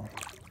eat at all.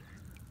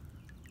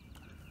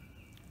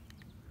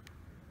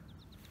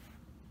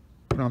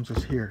 But I'm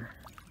just here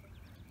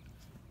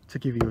to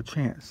give you a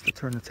chance to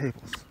turn the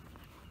tables,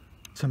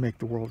 to make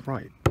the world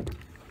right.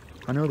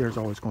 I know there's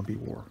always going to be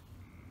war.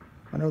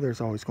 I know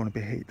there's always going to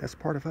be hate. That's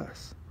part of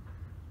us.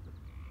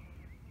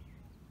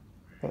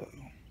 Uh-oh.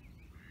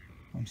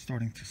 I'm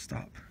starting to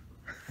stop.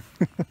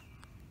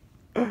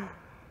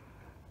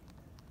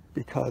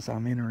 Because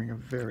I'm entering a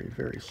very,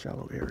 very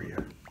shallow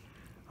area.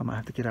 I might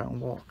have to get out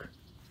and walk.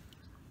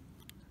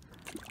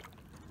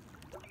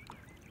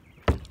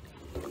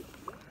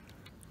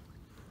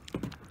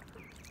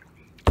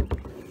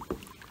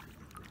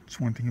 It's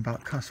one thing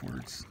about cuss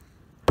words.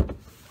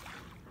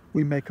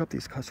 We make up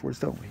these cuss words,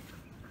 don't we?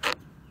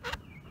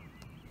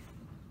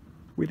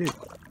 We do.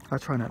 I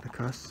try not to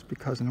cuss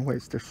because in a way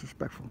it's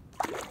disrespectful.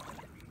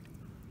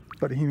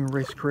 But the human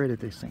race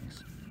created these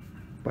things.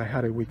 But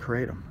how did we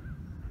create them?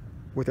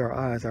 With our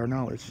eyes, our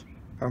knowledge,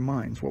 our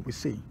minds, what we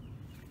see.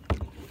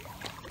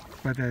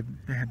 But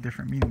they had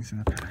different meanings in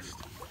the past.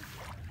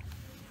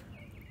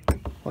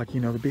 Like,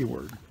 you know, the B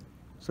word.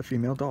 It's a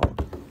female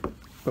dog.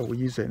 But we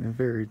use it in a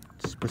very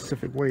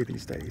specific way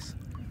these days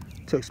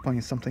to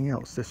explain something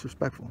else,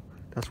 disrespectful.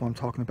 That's why I'm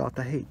talking about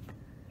the hate.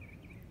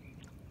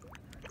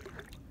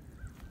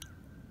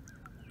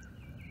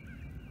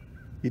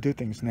 You do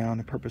things now in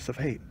the purpose of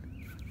hate.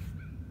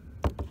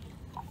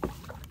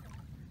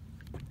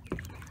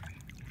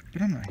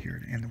 But I'm not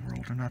here to end the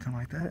world or nothing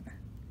like that.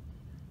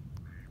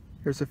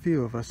 There's a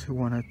few of us who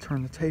want to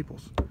turn the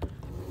tables,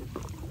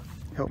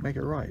 help make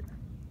it right.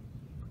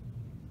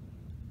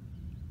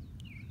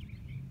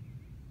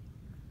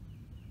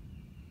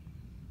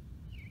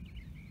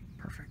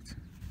 Perfect.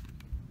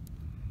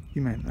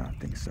 You may not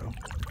think so,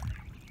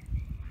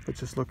 but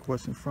just look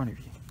what's in front of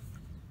you.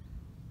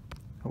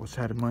 I wish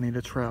I had the money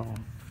to travel,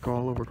 go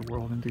all over the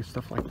world and do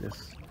stuff like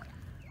this,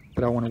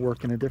 but I want to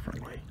work in a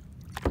different way.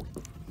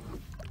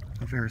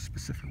 A very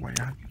specific way.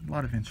 I have a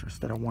lot of interests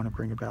that I want to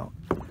bring about.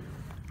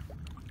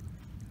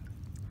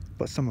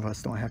 But some of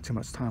us don't have too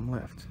much time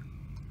left.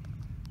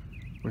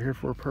 We're here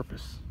for a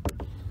purpose.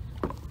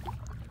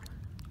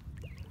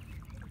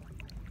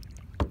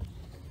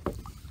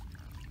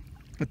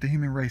 But the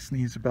human race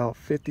needs about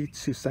 50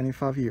 to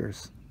 75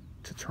 years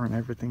to turn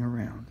everything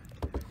around.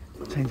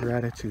 Change your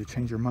attitude,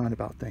 change your mind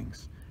about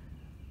things.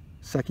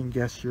 Second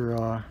guess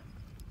your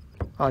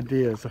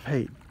ideas of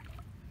hate.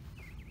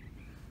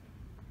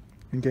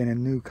 And gain a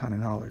new kind of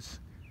knowledge.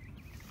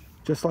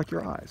 Just like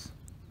your eyes.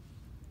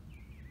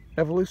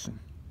 Evolution.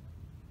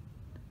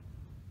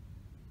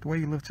 The way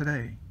you live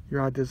today,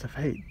 your ideas of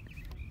hate,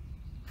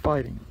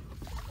 fighting,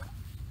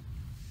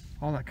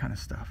 all that kind of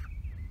stuff.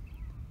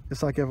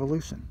 It's like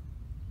evolution.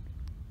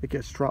 It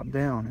gets dropped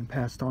down and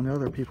passed on to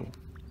other people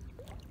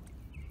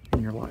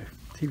in your life.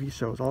 TV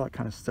shows, all that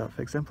kind of stuff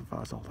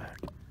exemplifies all that.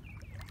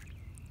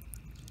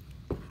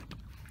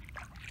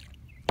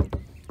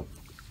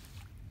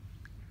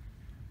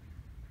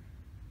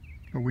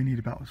 But we need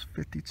about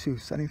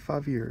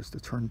 75 years to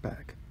turn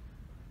back.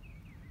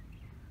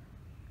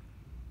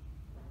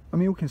 I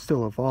mean, we can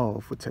still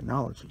evolve with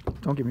technology.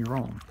 Don't get me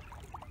wrong.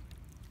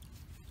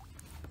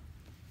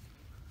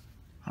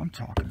 I'm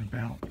talking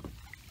about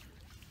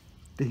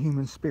the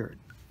human spirit.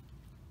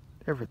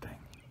 Everything.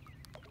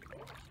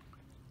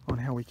 On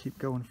how we keep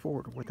going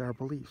forward with our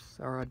beliefs,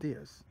 our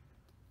ideas.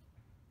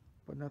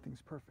 But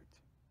nothing's perfect.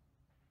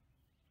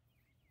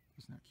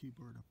 Isn't that cute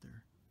bird up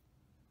there?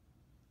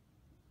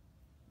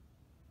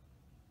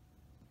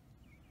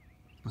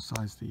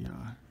 Besides the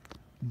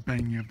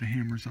banging of the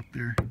hammers up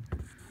there,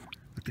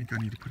 I think I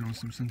need to put on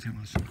some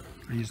suntanlers.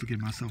 I usually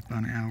give myself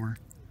about an hour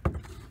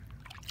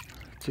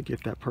to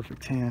get that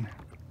perfect tan.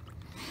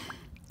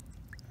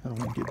 I don't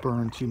want to get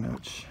burned too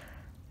much.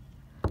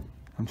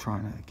 I'm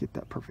trying to get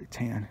that perfect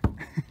tan.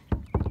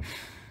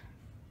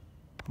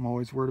 I'm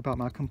always worried about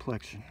my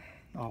complexion.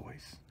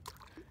 Always.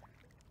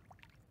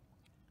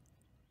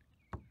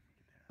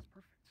 That's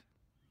perfect.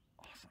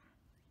 Awesome.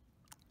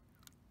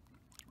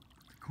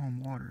 The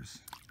calm waters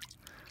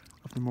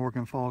of the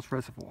Morgan Falls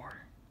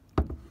Reservoir.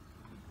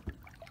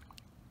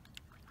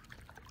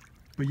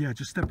 But yeah,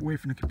 just step away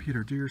from the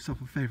computer. Do yourself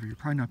a favor. You're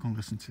probably not going to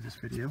listen to this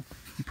video.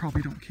 You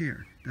probably don't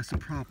care. That's the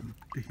problem.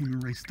 The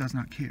human race does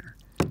not care.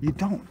 You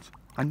don't.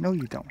 I know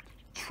you don't.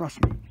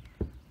 Trust me.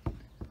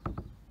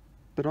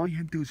 But all you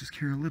have to do is just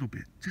care a little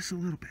bit. Just a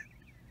little bit.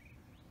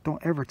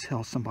 Don't ever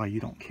tell somebody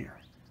you don't care.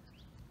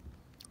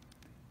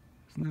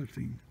 It's another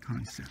thing,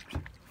 concept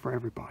for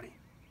everybody.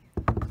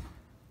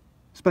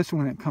 Especially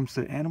when it comes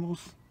to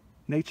animals,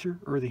 nature,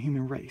 or the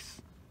human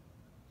race.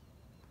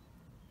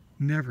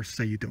 Never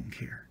say you don't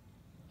care.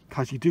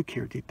 Because you do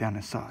care deep down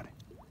inside.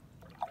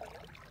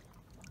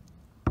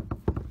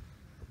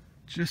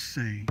 Just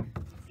say,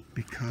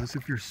 because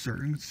of your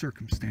certain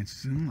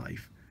circumstances in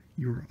life,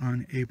 you are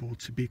unable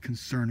to be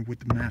concerned with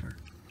the matter.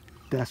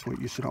 That's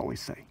what you should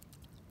always say.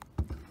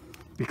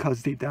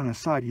 Because deep down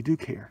inside, you do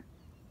care.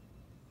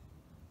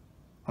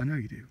 I know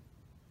you do.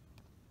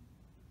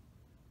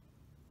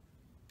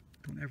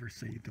 Don't ever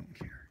say you don't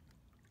care,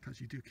 because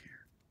you do care.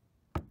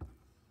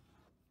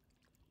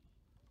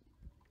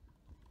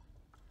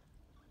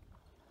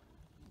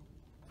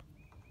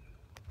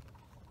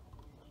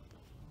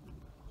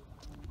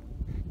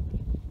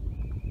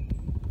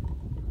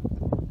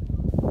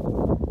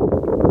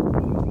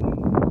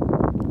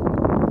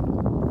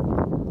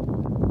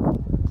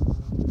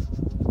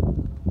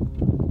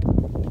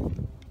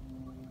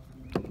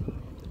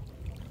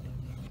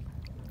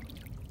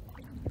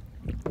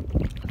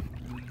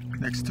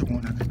 Next to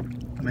one of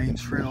the main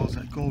trails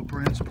at Gold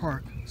Branch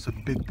Park. It's a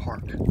big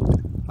park.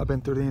 I've been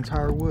through the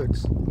entire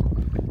woods.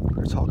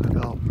 They're talking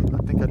about,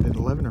 I think I did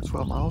 11 or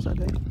 12 miles that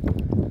day.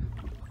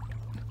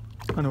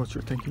 I know what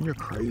you're thinking, you're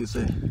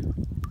crazy.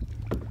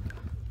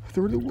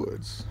 Through the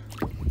woods.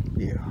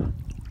 Yeah.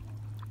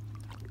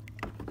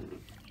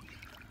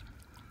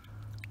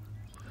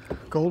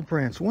 Gold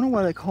Branch. I wonder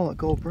why they call it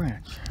Gold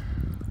Branch.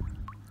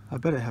 I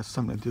bet it has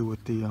something to do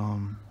with the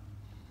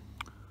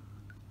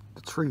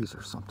trees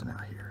or something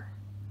out here.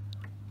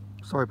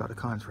 Sorry about the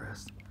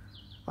contrast.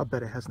 I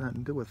bet it has nothing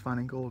to do with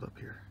finding gold up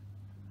here.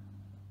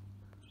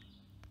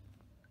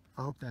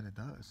 I hope that it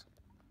does.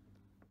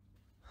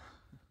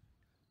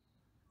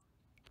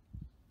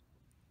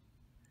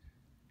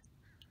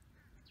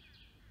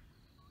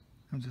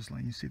 I'm just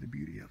letting you see the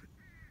beauty of it.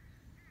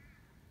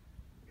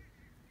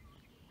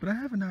 But I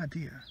have an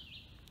idea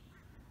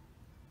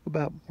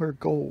about where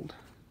gold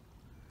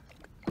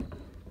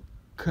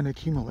can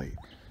accumulate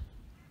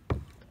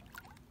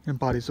in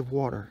bodies of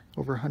water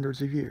over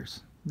hundreds of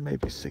years,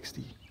 maybe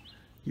 60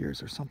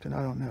 years or something,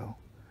 I don't know.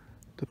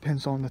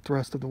 Depends on the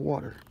thrust of the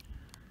water,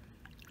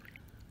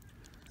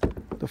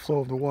 the flow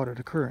of the water,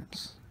 the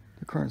currents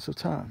of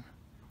time.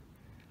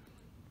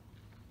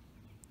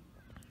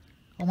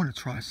 I want to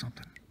try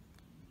something.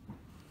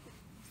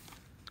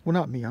 Well,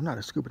 not me, I'm not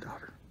a scuba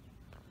diver.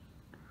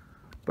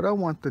 But I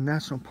want the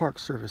National Park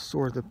Service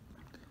or the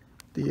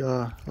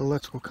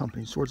electrical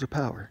company, Swords of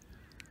Power,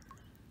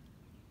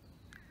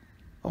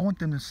 I want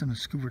them to send a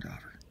scuba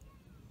diver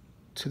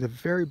to the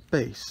very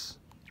base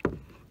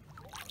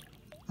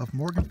of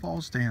Morgan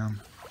Falls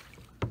Dam.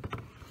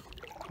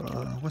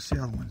 What's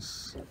the other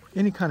ones?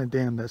 Any kind of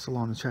dam that's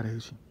along the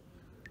Chattahoochee.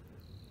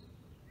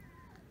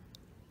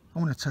 I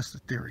want to test the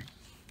theory.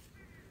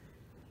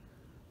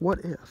 What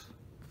if,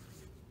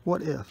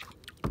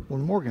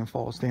 when Morgan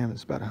Falls Dam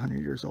is about 100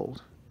 years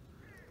old,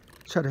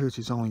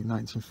 Chattahoochee's only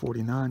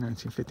 1949,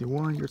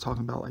 1951, you're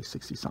talking about like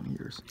 60-something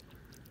years.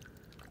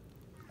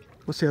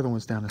 What's the other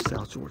ones down in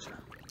South Georgia?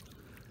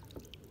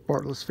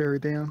 Bartlett's Ferry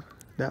Dam,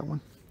 that one.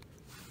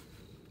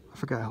 I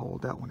forgot how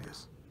old that one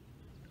is.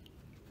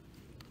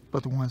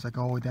 But the ones that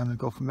go all the way down to the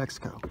Gulf of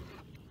Mexico.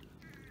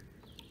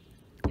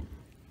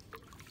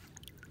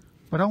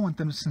 But I want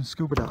them to send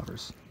scuba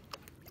divers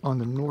on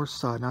the north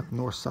side, not the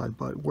north side,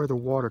 but where the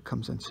water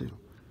comes into,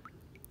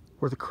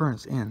 where the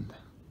currents end,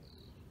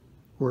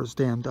 where it's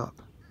dammed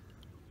up.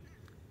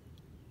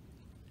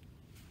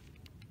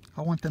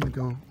 I want them to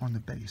go on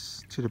the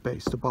base, to the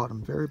base, the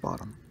bottom, very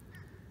bottom,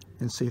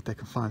 and see if they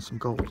can find some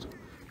gold.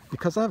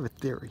 Because I have a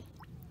theory.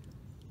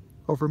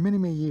 Over many,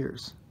 many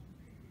years,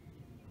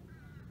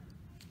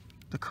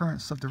 the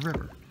currents of the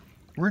river,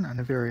 we're not in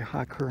a very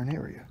high current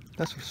area,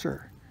 that's for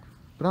sure.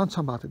 But I'm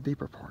talking about the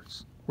deeper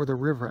parts, where the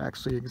river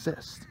actually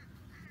exists.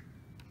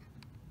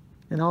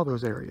 In all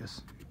those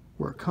areas,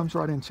 where it comes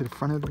right into the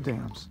front of the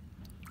dams,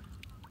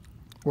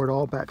 where it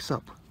all backs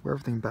up, where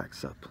everything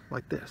backs up,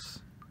 like this.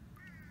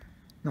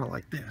 Not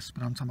like this,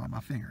 but I'm talking about my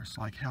fingers,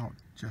 like how it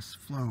just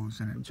flows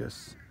and it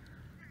just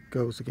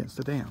goes against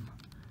the dam.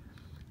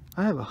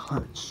 I have a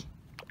hunch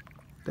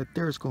that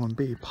there's going to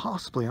be,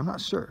 possibly, I'm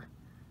not sure,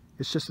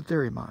 it's just a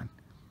theory of mine,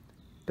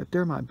 that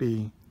there might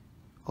be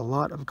a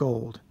lot of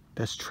gold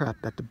that's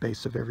trapped at the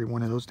base of every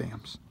one of those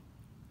dams.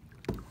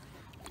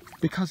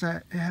 Because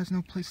it has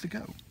no place to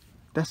go.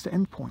 That's the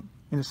end point,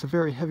 and it's a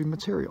very heavy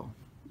material,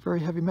 very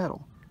heavy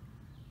metal.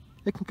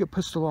 It can get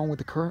pushed along with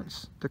the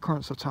currents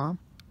of time.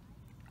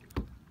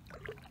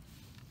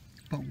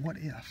 But what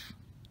if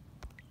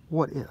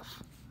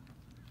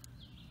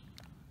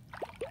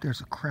there's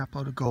a crap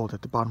load of gold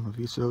at the bottom of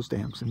each of those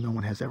dams and no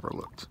one has ever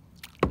looked?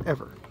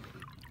 Ever.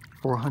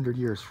 For 100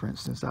 years, for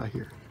instance, out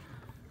here.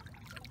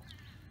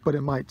 But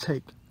it might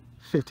take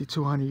 50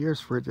 to 100 years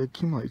for it to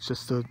accumulate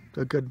just a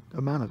good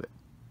amount of it.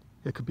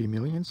 It could be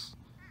millions.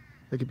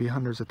 It could be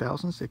hundreds of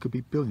thousands. It could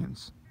be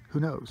billions. Who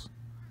knows?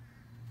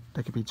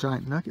 They could be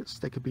giant nuggets.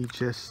 They could be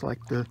just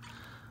like the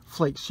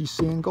flakes you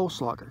see in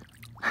Goldschlager.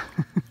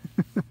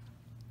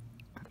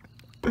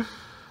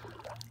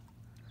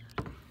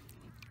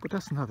 But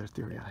that's another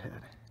theory I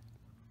had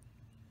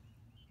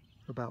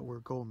about where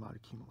gold might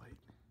accumulate.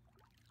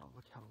 Oh,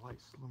 look how the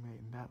light's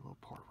illuminating that little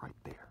part right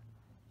there.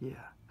 Yeah,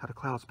 how the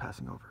cloud's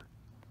passing over.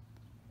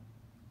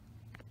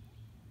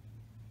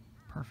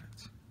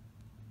 Perfect.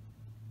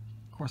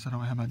 Of course, I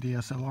don't have my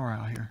DSLR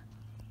out here.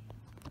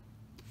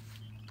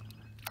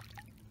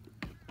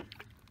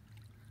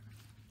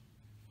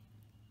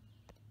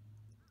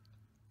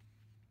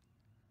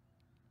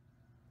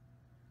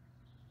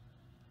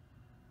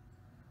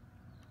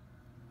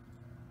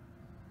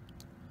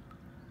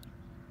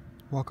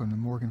 Welcome to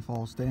Morgan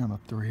Falls Dam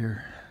up through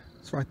here.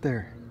 It's right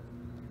there.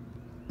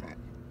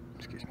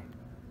 Excuse me.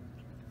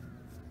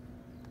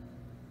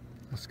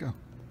 Let's go.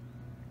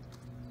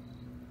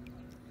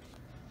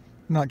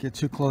 Not get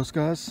too close,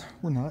 guys.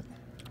 We're not.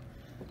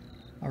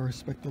 I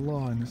respect the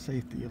law and the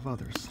safety of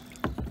others.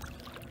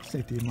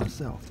 Safety of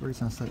myself. The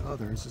reason I said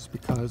others is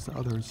because the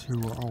others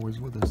who are always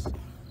with us.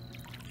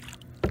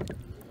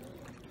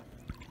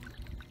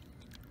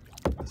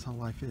 That's how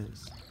life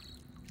is.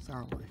 It's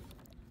our life.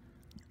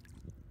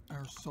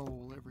 Our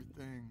soul,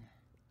 everything.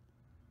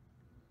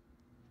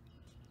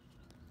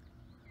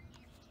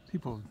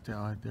 People have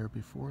died there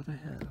before they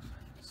have.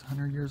 It's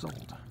 100 years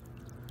old.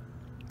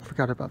 I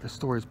forgot about the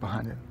stories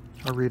behind it.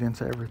 I read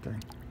into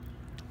everything.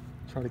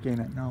 Try to gain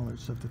that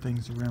knowledge of the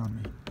things around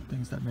me.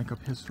 Things that make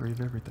up history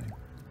of everything.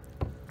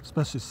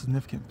 Especially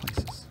significant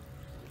places.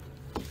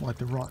 Like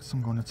the rocks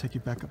I'm going to take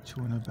you back up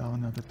to in about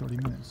another 30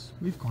 minutes.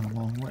 We've gone a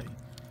long way.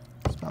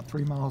 It's about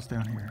 3 miles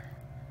down here.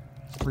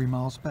 It's 3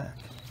 miles back.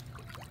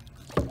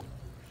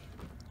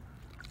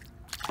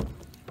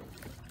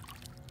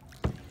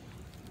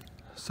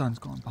 Sun's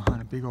gone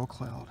behind a big old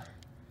cloud.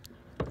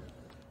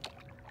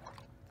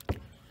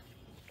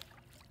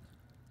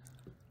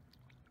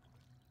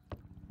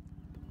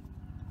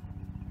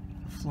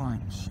 A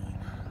flying machine.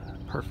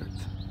 Perfect.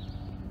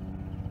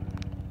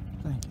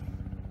 Thank you.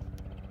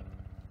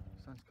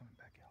 Sun's coming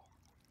back out.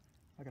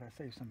 I gotta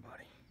save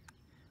somebody.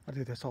 I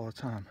do this all the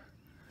time.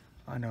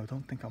 I know,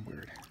 don't think I'm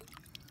weird.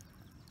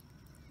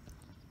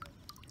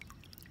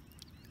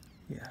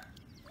 Yeah.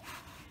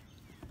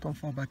 Don't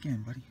fall back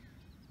in, buddy.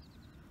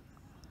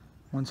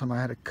 One time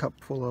I had a cup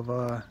full of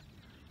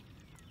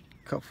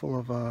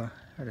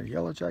had a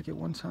yellow jacket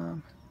one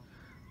time.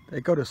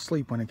 They go to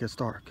sleep when it gets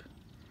dark.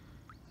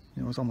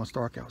 It was almost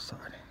dark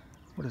outside.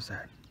 What is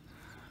that?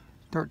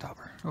 Dirt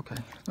dauber. Okay,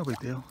 no big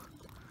deal.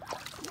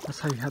 That's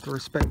how you have to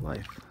respect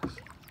life.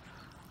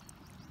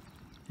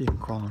 He can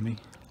crawl on me.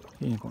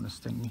 He ain't gonna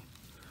sting me.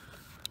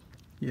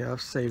 Yeah,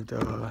 I've saved,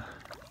 look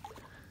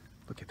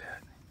at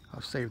that.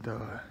 I've saved,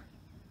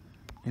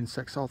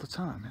 insects all the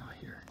time out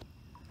here.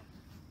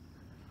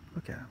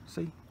 Look at him,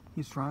 see?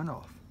 He's drying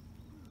off.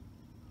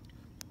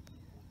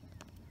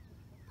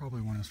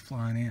 Probably one of those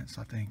flying ants,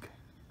 I think.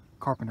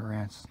 Carpenter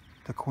ants,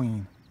 the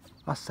queen.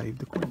 I saved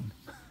the queen.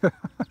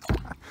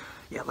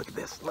 Yeah, look at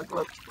this, look.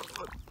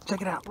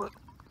 Check it out, look.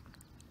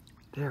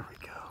 There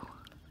we go.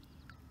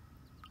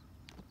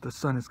 The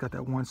sun has got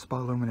that one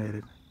spot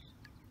illuminated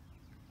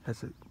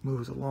as it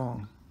moves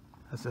along,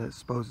 as it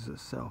exposes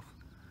itself.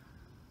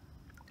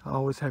 I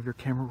always have your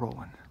camera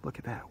rolling. Look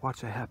at that,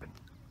 watch it happen.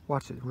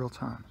 Watch it in real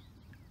time.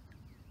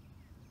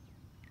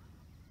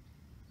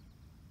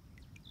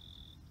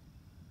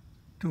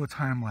 Do a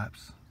time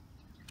lapse.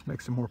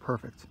 Makes it more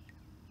perfect.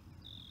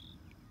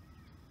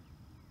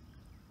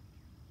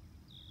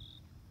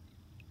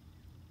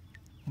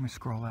 Let me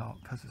scroll out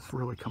because it's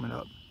really coming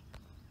up.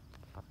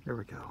 There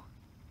we go.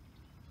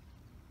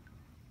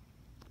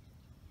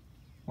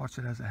 Watch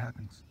it as it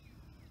happens.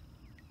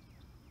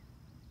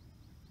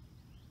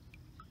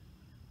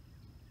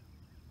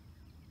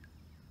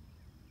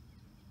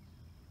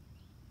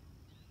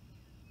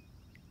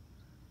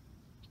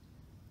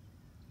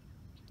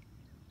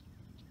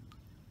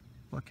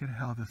 Look at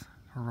how this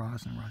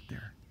horizon right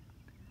there,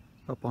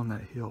 up on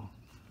that hill,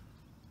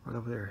 right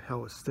over there,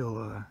 how it's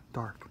still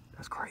dark.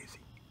 That's crazy.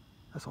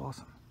 That's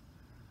awesome.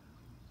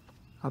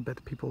 I bet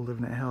the people who live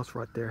in that house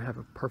right there have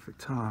a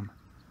perfect time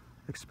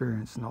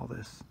experiencing all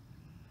this.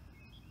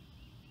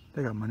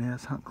 They got money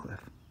as Hunt Cliff.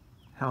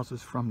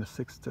 Houses from the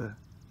 6 to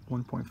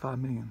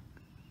 1.5 million.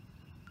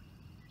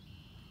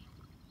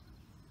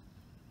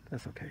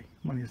 That's okay.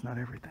 Money is not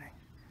everything.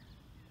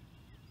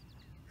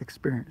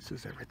 Experience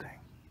is everything.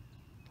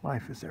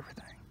 Life is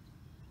everything.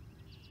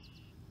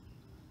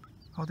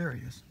 Oh, there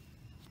he is.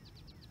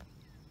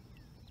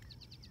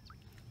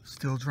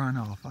 Still drying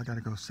off. I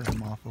gotta go set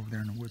him off over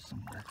there in the woods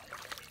somewhere.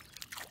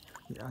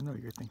 Yeah, I know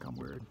you think I'm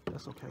weird.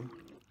 That's okay.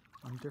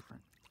 I'm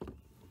different.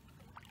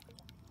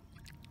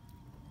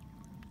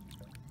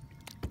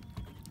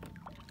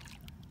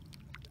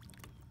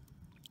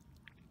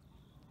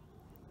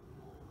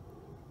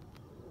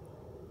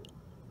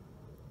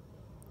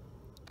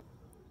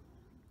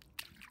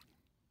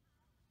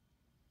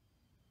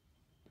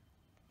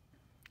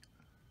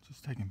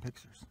 Just taking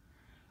pictures.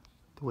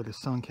 The way the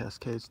sun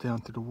cascades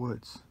down through the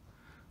woods.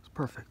 It's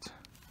perfect.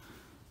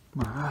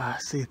 My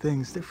eyes see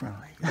things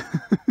differently.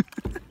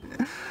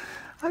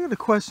 I got a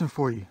question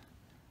for you.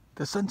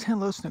 Does suntan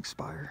lotion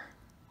expire?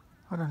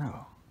 I don't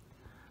know.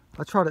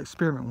 I tried to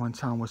experiment one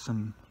time with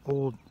some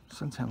old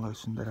suntan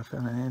lotion that I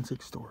found in an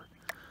antique store.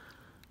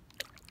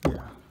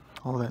 Yeah,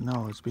 all that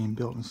knowledge being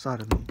built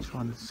inside of me,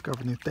 trying to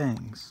discover new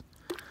things.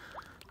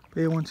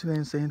 But I went to the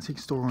antique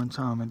store one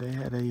time and they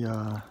had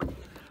a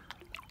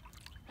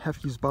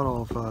half-used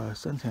bottle of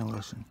suntan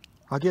lotion.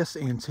 I guess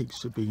antique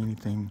should be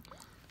anything,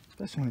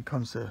 especially when it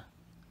comes to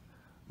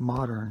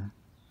modern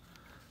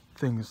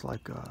things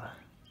like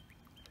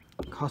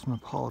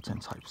cosmopolitan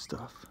type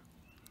stuff.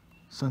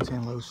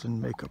 Suntan lotion,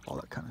 makeup, all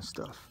that kind of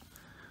stuff.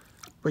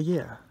 But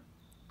yeah,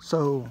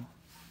 so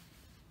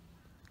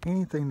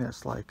anything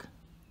that's like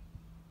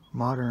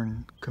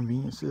modern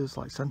conveniences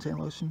like suntan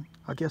lotion,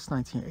 I guess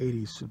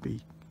 1980s should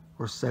be,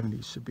 or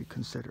 70s should be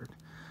considered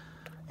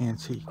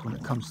antique when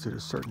it comes to the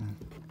certain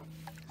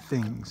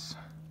things.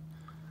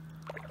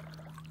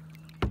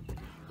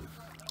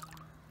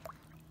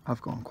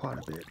 I've gone quite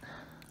a bit,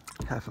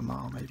 half a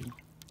mile maybe.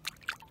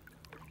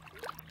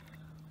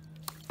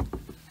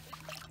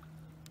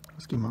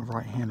 Let's give my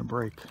right hand a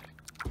break,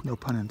 no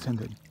pun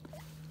intended.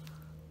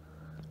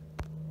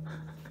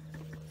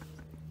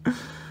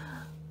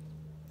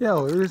 Yeah,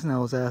 well, the reason I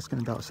was asking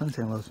about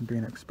suntan lotion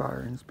being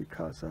expiring is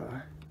because,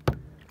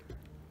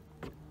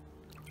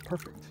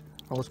 perfect.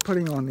 I was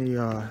putting on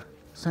the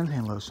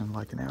suntan lotion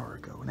like an hour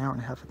and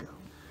a half ago.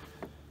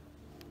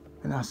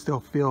 And I still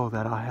feel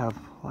that I have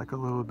like a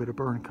little bit of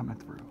burn coming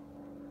through.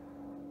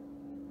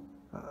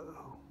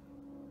 Uh-oh.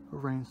 A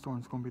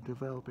rainstorm's going to be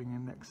developing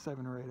in the next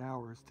 7 or 8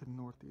 hours to the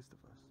northeast of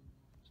us.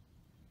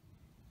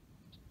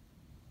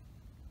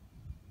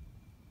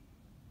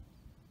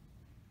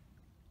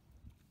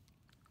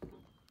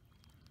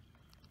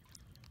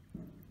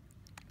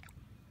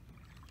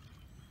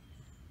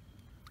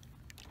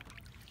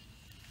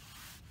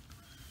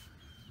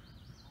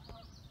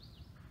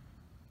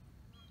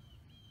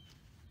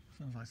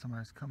 Sounds like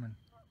somebody's coming.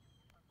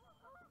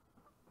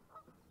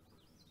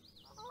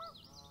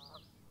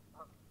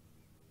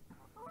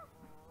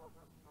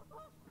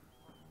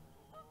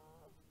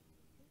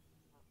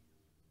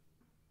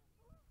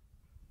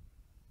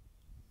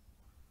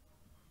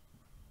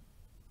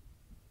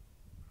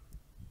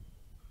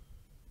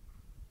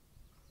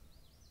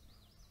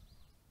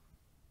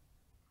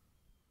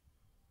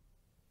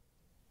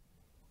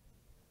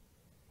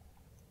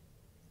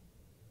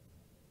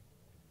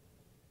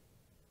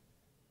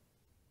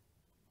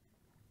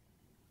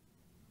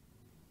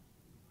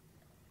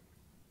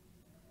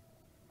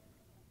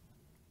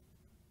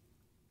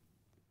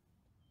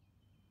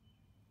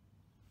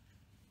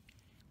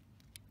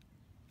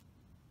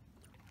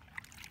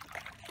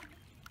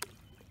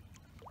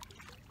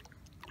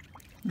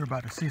 You're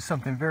about to see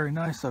something very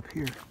nice up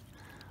here.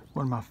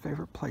 One of my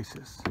favorite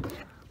places.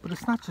 But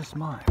it's not just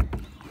mine.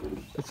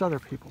 It's other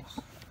people's.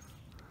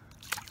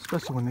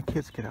 Especially when the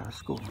kids get out of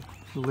school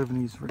who live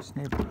in these rich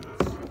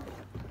neighborhoods.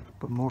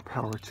 But more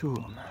power to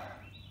them.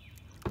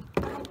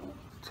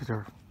 To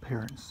their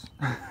parents.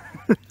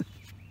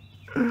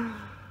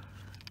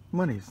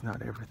 Money's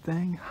not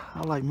everything.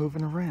 I like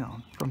moving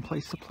around from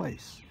place to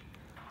place.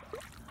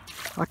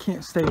 I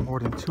can't stay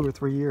more than 2 or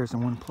 3 years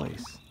in one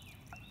place.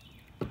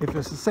 If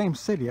it's the same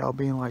city, I'll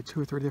be in like 2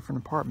 or 3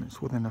 different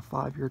apartments within a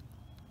 5-year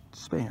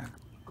span.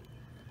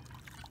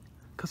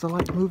 Because I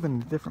like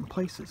moving to different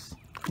places.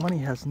 Money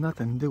has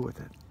nothing to do with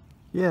it.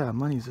 Yeah,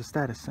 money is a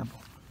status symbol.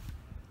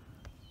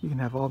 You can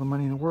have all the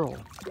money in the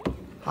world.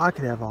 I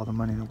could have all the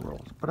money in the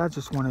world, but I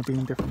just want to be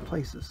in different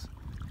places.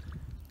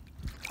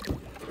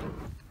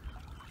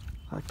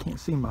 I can't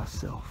see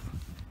myself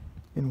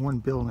in one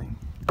building,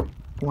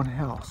 one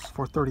house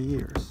for 30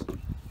 years.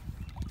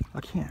 I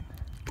can't.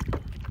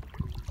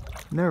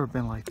 Never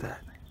been like that.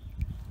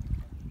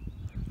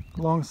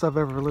 The longest I've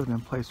ever lived in a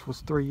place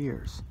was 3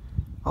 years.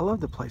 I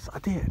love the place. I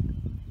did.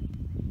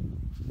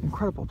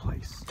 Incredible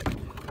place.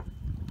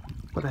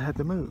 but I had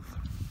to move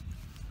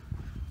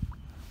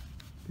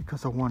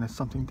because I wanted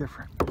something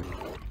different.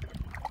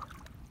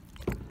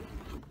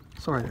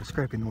 Sorry, that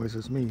scraping noise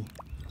is me,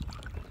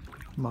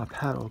 my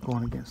paddle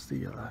going against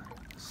the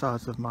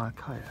sides of my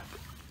kayak.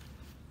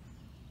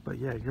 But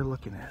yeah, you're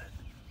looking at it.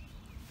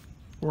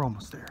 We're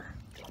almost there.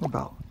 We're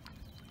about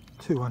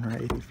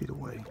 280 feet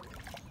away.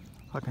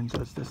 I can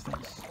judge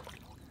distance.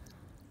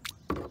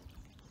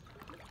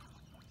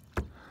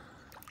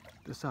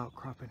 This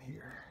outcropping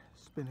here,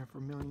 it's been here for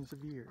millions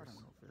of years. I don't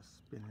know if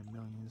it's been here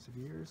millions of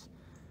years.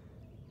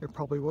 It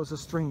probably was a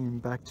stream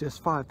back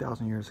just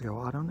 5,000 years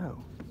ago. I don't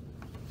know.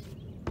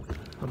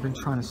 I've been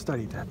trying to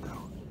study that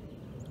though.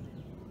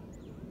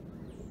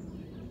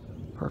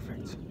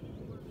 Perfect.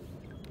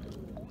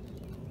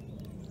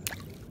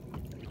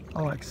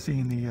 I like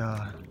seeing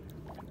the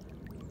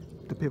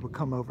people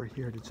come over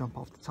here to jump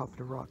off the top of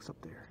the rocks up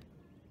there.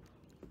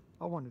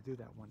 I want to do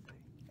that one day.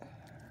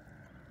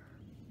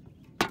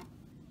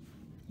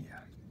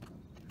 Yeah.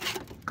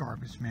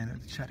 Garbage man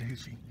at the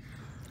Chattahoochee.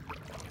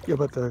 Yeah,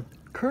 but the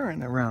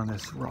current around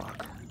this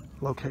rock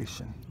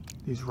location,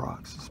 these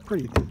rocks, is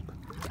pretty deep.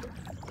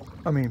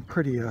 I mean,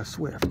 pretty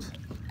swift.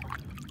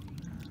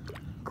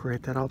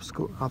 Create that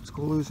obstacle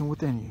illusion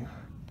within you.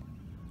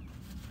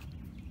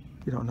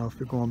 You don't know if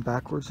you're going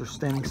backwards or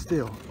standing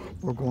still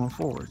or going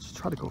forwards.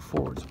 Try to go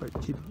forwards, but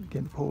keep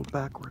getting pulled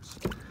backwards.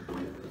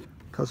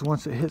 Because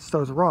once it hits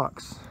those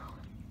rocks,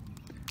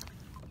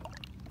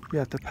 you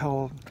have to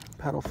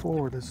paddle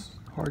forward as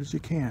hard as you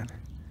can.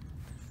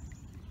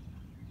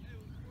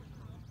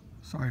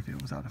 Sorry if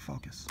it was out of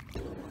focus.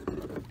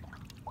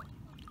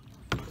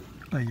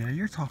 But yeah,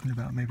 you're talking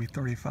about maybe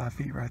 35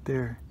 feet right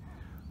there.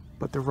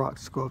 But the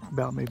rocks go up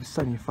about maybe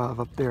 75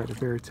 up there at the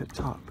very tip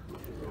top.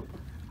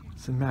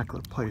 It's an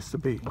immaculate place to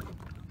be,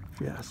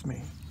 if you ask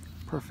me.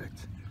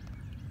 Perfect.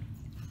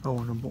 I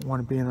want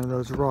to be under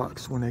those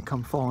rocks when they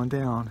come falling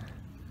down.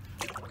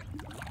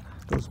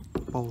 Those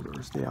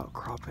boulders, the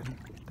outcropping,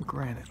 the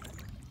granite.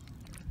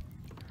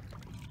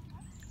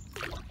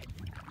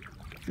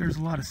 There's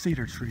a lot of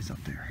cedar trees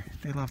up there.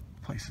 They love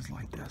places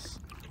like this.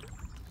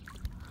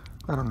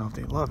 I don't know if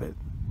they love it,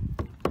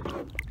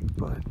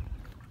 but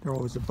they're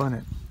always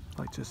abundant,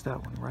 like just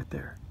that one right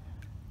there.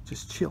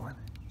 Just chilling,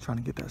 trying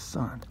to get that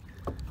sun.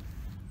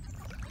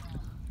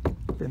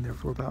 Been there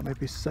for about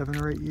maybe 7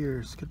 or 8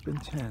 years, could have been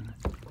 10.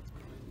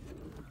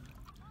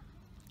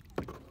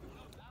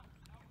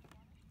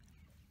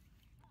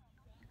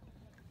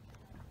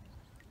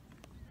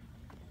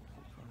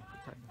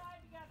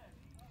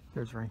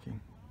 There's drinking.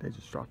 They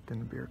just dropped in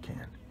the beer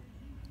can.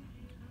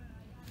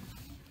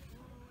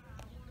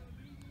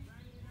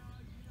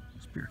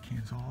 There's beer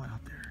cans all out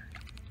there.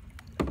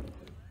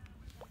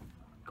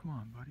 Come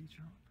on, buddy,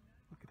 jump.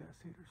 Look at that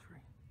cedar tree.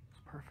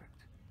 It's perfect.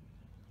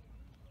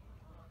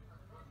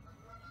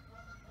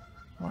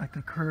 Like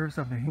the curves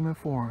of the human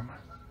form.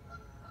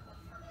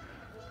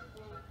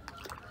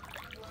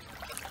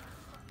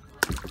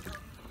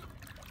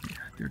 Yeah,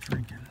 they're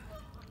drinking.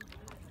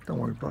 Don't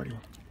worry, buddy.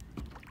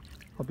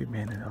 I'll be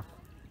man enough.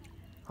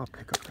 I'll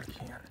pick up that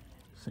can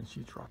since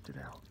you dropped it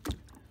out.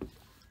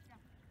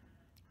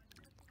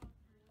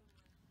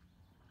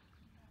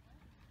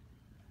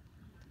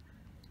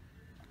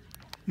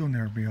 You'll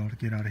never be able to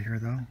get out of here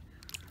though.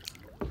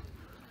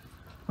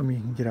 I mean,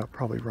 you can get out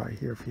probably right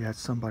here if you had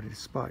somebody to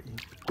spot you.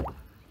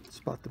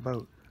 Spot the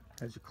boat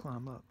as you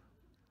climb up.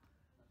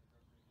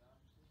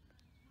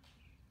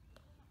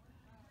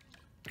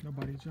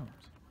 Nobody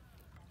jumped.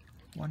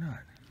 Why not?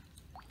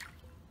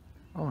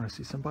 I want to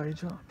see somebody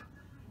jump.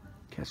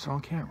 Catch it on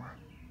camera.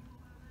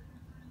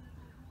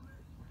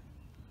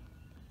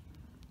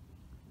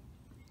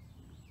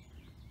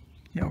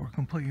 Yeah, we're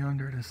completely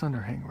under this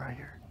underhang right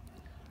here.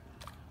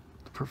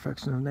 The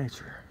perfection of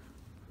nature.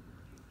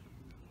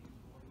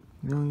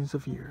 Millions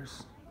of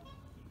years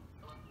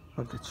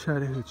of the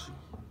Chattahoochee.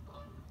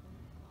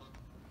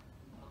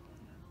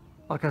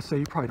 Like I say,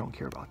 you probably don't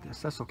care about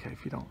this. That's okay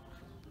if you don't.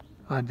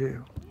 I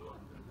do.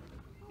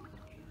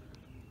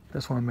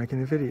 That's why I'm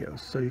making the videos,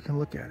 so you can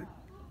look at it,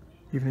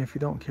 even if you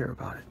don't care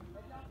about it.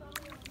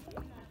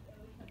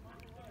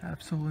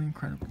 Absolutely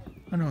incredible.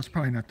 I know it's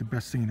probably not the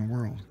best thing in the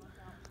world.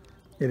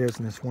 It is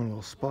in this one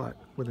little spot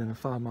within a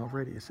 5-mile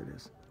radius. It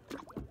is.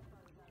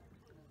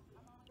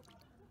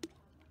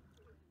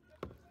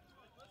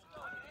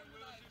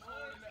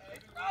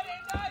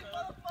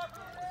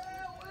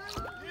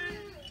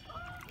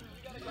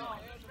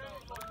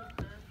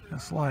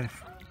 That's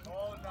life.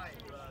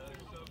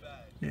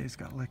 Yeah, he's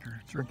got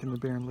liquor. Drinking the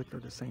beer and liquor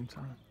at the same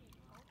time.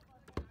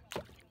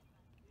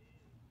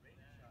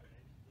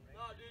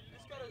 Nah, dude, you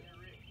just gotta.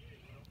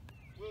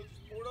 Will,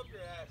 just pour it up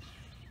your ass.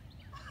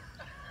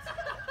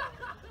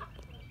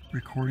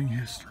 Recording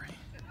history.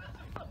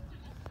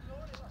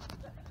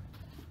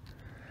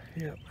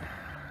 Yep.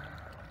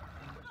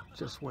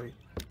 Just wait.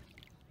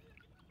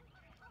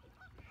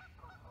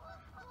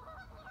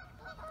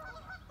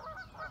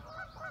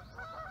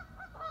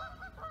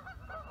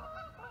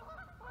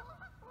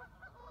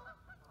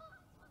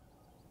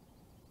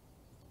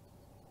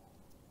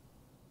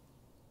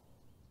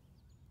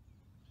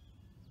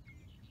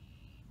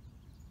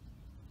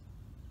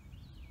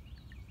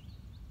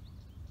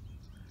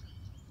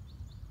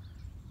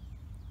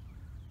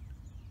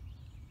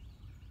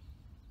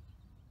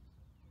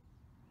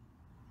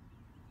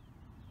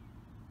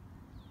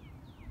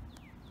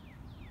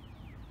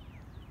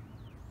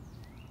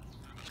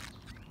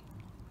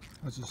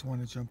 I just want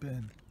to jump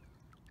in.